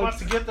 I was about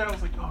to get there. I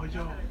was like, oh,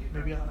 yo,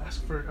 maybe I'll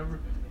ask for a number.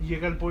 He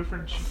got a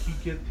boyfriend.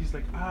 He's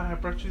like, I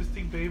brought you this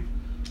thing, babe.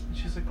 And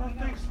she's like, oh,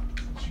 thanks.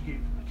 And she gave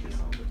him a kiss.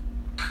 I was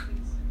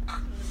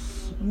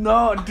like,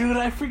 No, dude,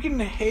 I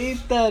freaking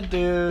hate that,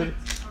 dude.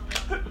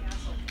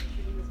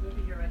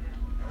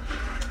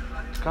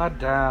 God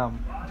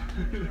damn.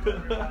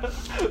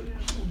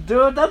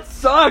 Dude, that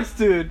sucks,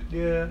 dude.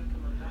 yeah.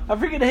 I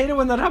freaking hate it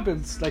when that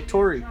happens. Like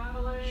Tori.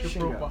 She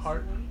broke my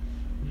heart.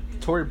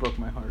 Tori broke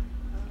my heart.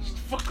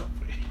 Fuck up,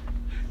 man.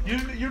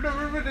 You've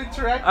never been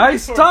interacting I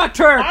with her. stalked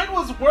her. Mine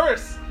was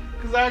worse.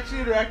 Because I actually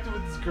interacted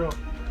with this girl.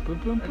 Boom,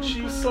 boom, And boom,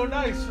 she was boom. so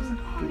nice. She was like,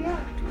 oh, yeah.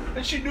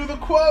 And she knew the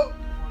quote.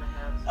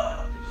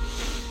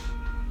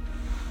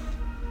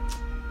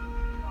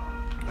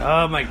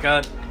 Oh my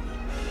god.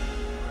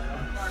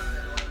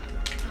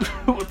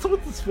 What's up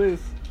with this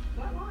face?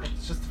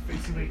 It's just the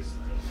face he makes.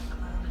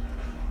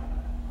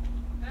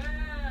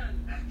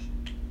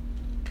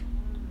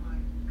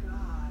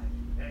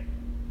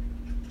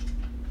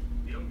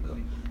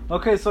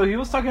 Okay, so he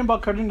was talking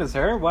about cutting his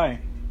hair? Why?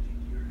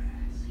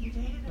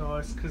 No,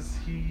 it's because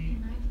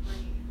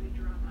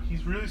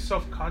he's really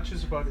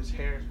self-conscious about his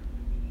hair.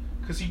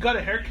 Because he got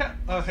a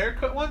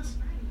haircut once,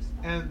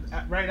 and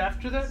right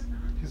after that,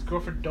 his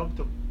girlfriend dumped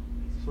him.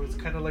 So it's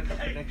kind of like a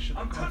connection.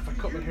 Like, oh, if I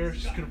cut my hair,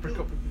 she's gonna break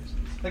up with me.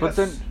 Like But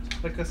then-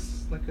 like a.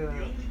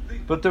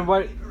 But then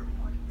why?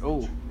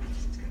 Oh.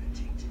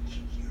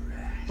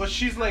 But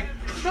she's like,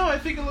 no, I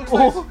think it looks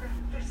Oh.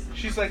 nice.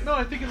 She's like, no,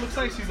 I think it looks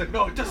nice. He's like,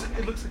 no, it doesn't.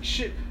 It looks like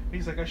shit. And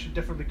he's like, I should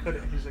definitely cut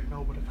it. And he's like,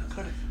 no, but if I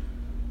cut it,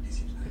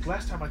 like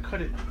last time I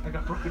cut it, I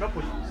got broken up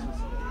with.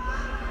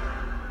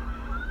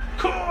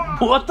 So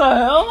What the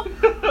hell?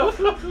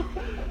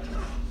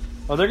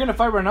 Oh, they're gonna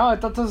fight right now. I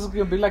thought this was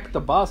gonna be like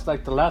the boss,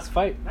 like the last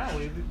fight. now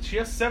she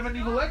has 7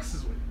 evil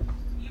X's with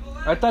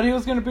her. I thought he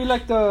was gonna be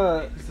like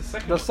the He's the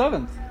second. the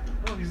one. 7th.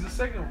 No, he's the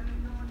second one.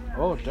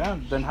 Oh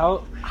damn! Then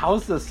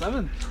how's the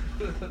 7th?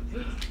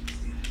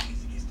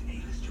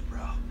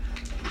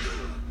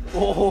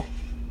 Oh.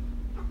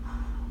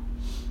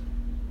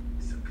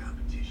 Some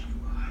competition,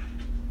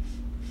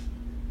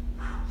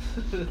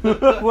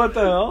 What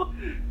the hell?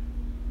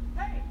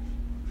 Hey!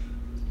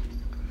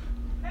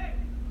 Hey!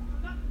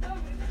 Not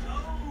moving!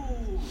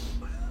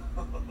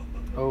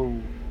 Oh.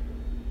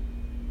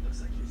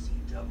 Looks like you're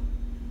seeing double.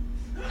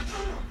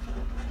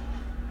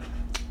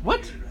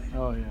 What?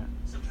 Oh yeah.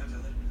 Sometimes I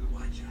let him do the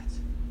wide shots.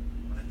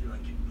 When I feel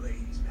like getting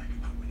blazed back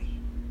in my winnie.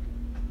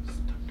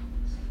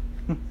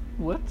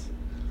 What?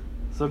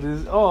 So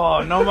this?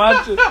 Oh no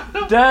match.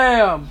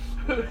 Damn.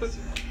 I'm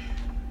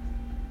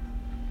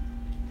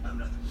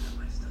nothing without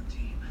my stunt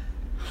team.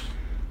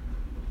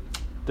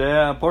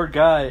 Damn. Poor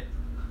guy.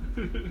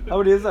 How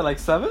many is that? Like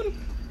 7?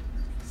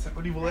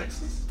 7 evil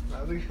X's?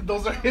 I think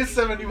those are his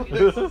 7 evil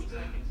X's.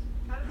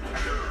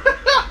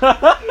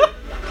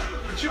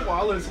 But you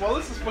Wallace.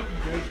 Wallace is fucking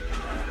great.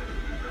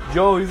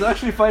 Yo, he's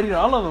actually fighting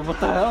all of them. What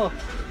the hell?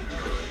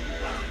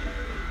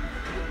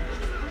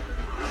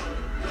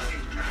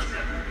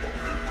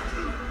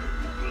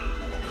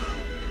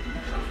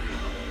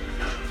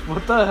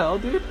 What the hell,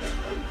 dude?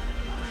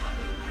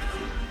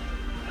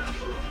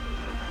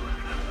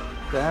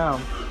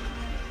 Damn.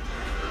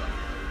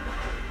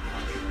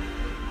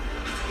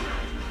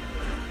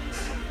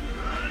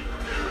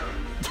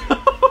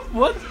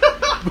 What?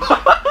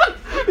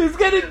 He's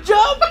getting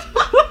jumped!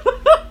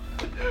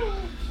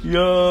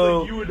 Yo.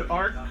 Like you and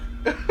Ark.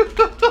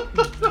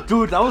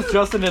 Dude, that was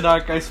Justin and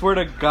Ark. I swear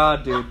to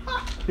God, dude.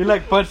 He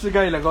like punched the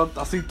guy, like, oh,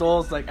 así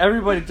todos. Like,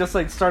 everybody just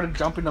like started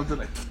jumping up to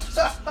like.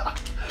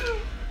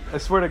 I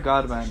swear to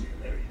God, man.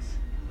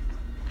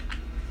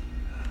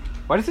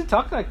 Why does he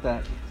talk like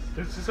that?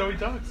 That's just how he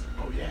talks.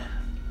 Oh yeah.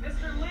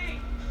 Mr. Lee!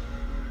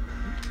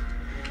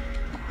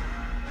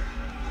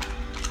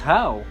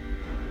 How?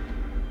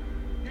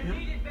 You're Yep.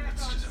 needed back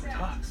That's on just how he set.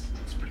 talks.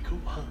 It's pretty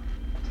cool, huh?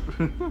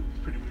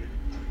 Pretty weird.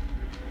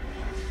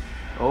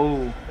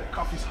 Oh, That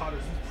coffee's hot as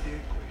a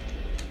dick.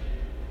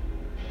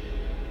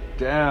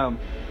 damn.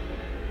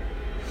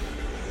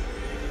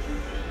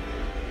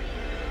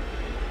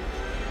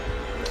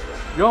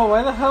 Yo,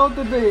 why the hell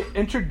did they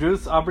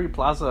introduce Aubrey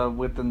Plaza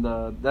within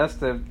the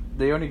Destiv?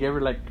 They only gave her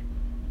like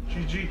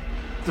GG.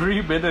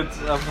 3 minutes.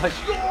 I'm like,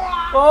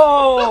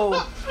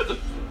 oh!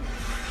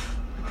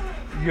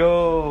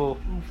 Yo.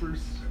 Oofers.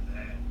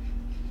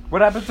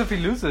 What happens if he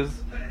loses?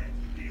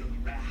 You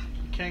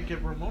can't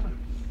get Ramona.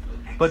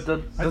 But I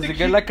does he think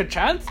get he- like a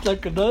chance?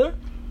 Like another?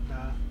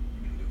 Nah.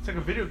 It's like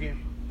a video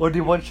game. Or do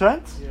you want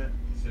chance? Yeah.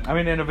 I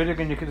mean, in a video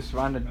game, you can just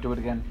run and do it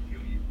again.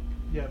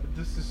 Yeah, but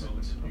this isn't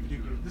a video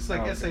game. This is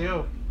like Oh, okay.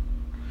 SAO.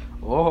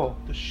 Oh.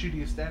 The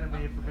shittiest anime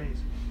ever made.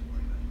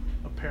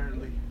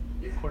 Apparently.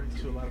 According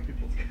to a lot of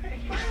people.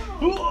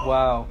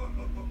 Wow.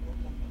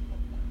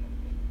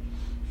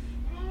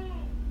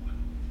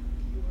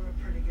 You were a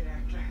pretty good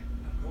actor.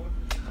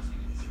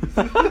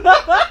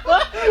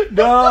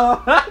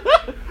 No.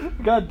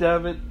 God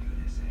damn it.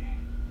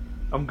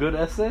 I'm good,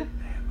 essay?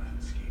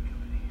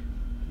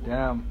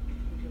 Damn.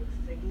 You do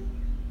a singing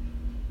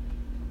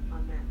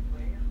on that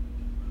player.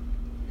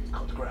 It's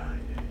called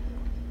Grind.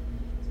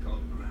 It's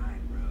called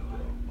grind, bro.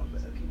 My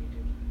So bad. can you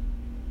do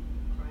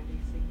grindy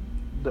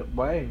singing?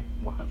 Why?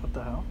 What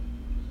the hell?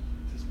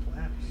 It's his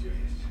plan.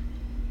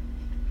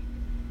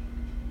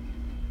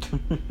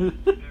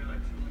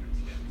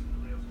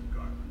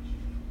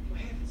 Well,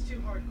 hey, if it's too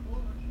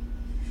hardcore.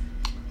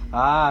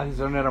 Ah, he's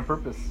doing it on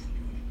purpose.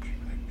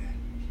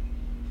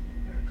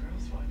 There are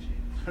girls watching.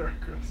 There are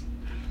girls.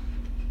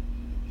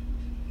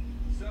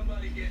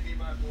 Somebody get me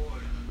my boy.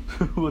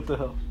 What the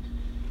hell?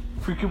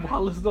 Freaking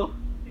Wallace, though.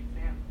 Big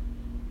fan.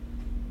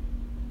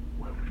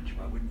 Why wouldn't you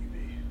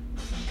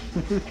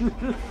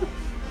be?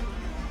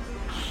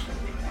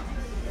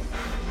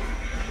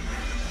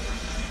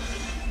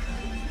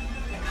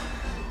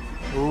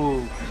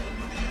 Ooh.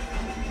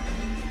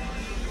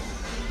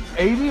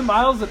 80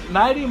 miles,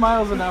 90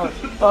 miles an hour,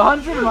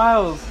 100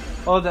 miles.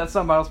 Oh, that's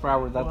not miles per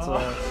hour. That's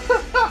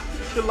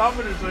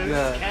Kilometers, man.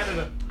 Yeah. It's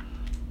Canada.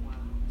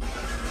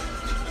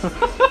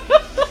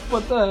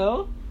 what the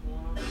hell?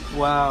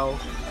 Wow.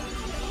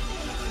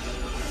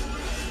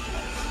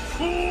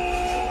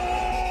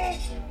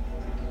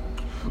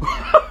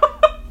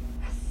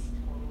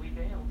 Totally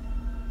bailed.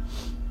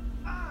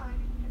 Ah, I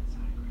didn't get his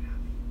autograph.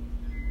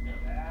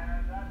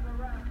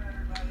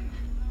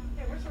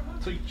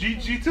 It's like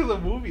GG to the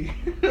movie.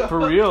 For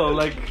real,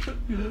 like.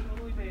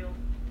 Totally failed.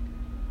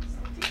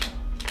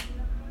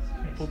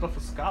 Pulled off a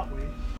Scott way.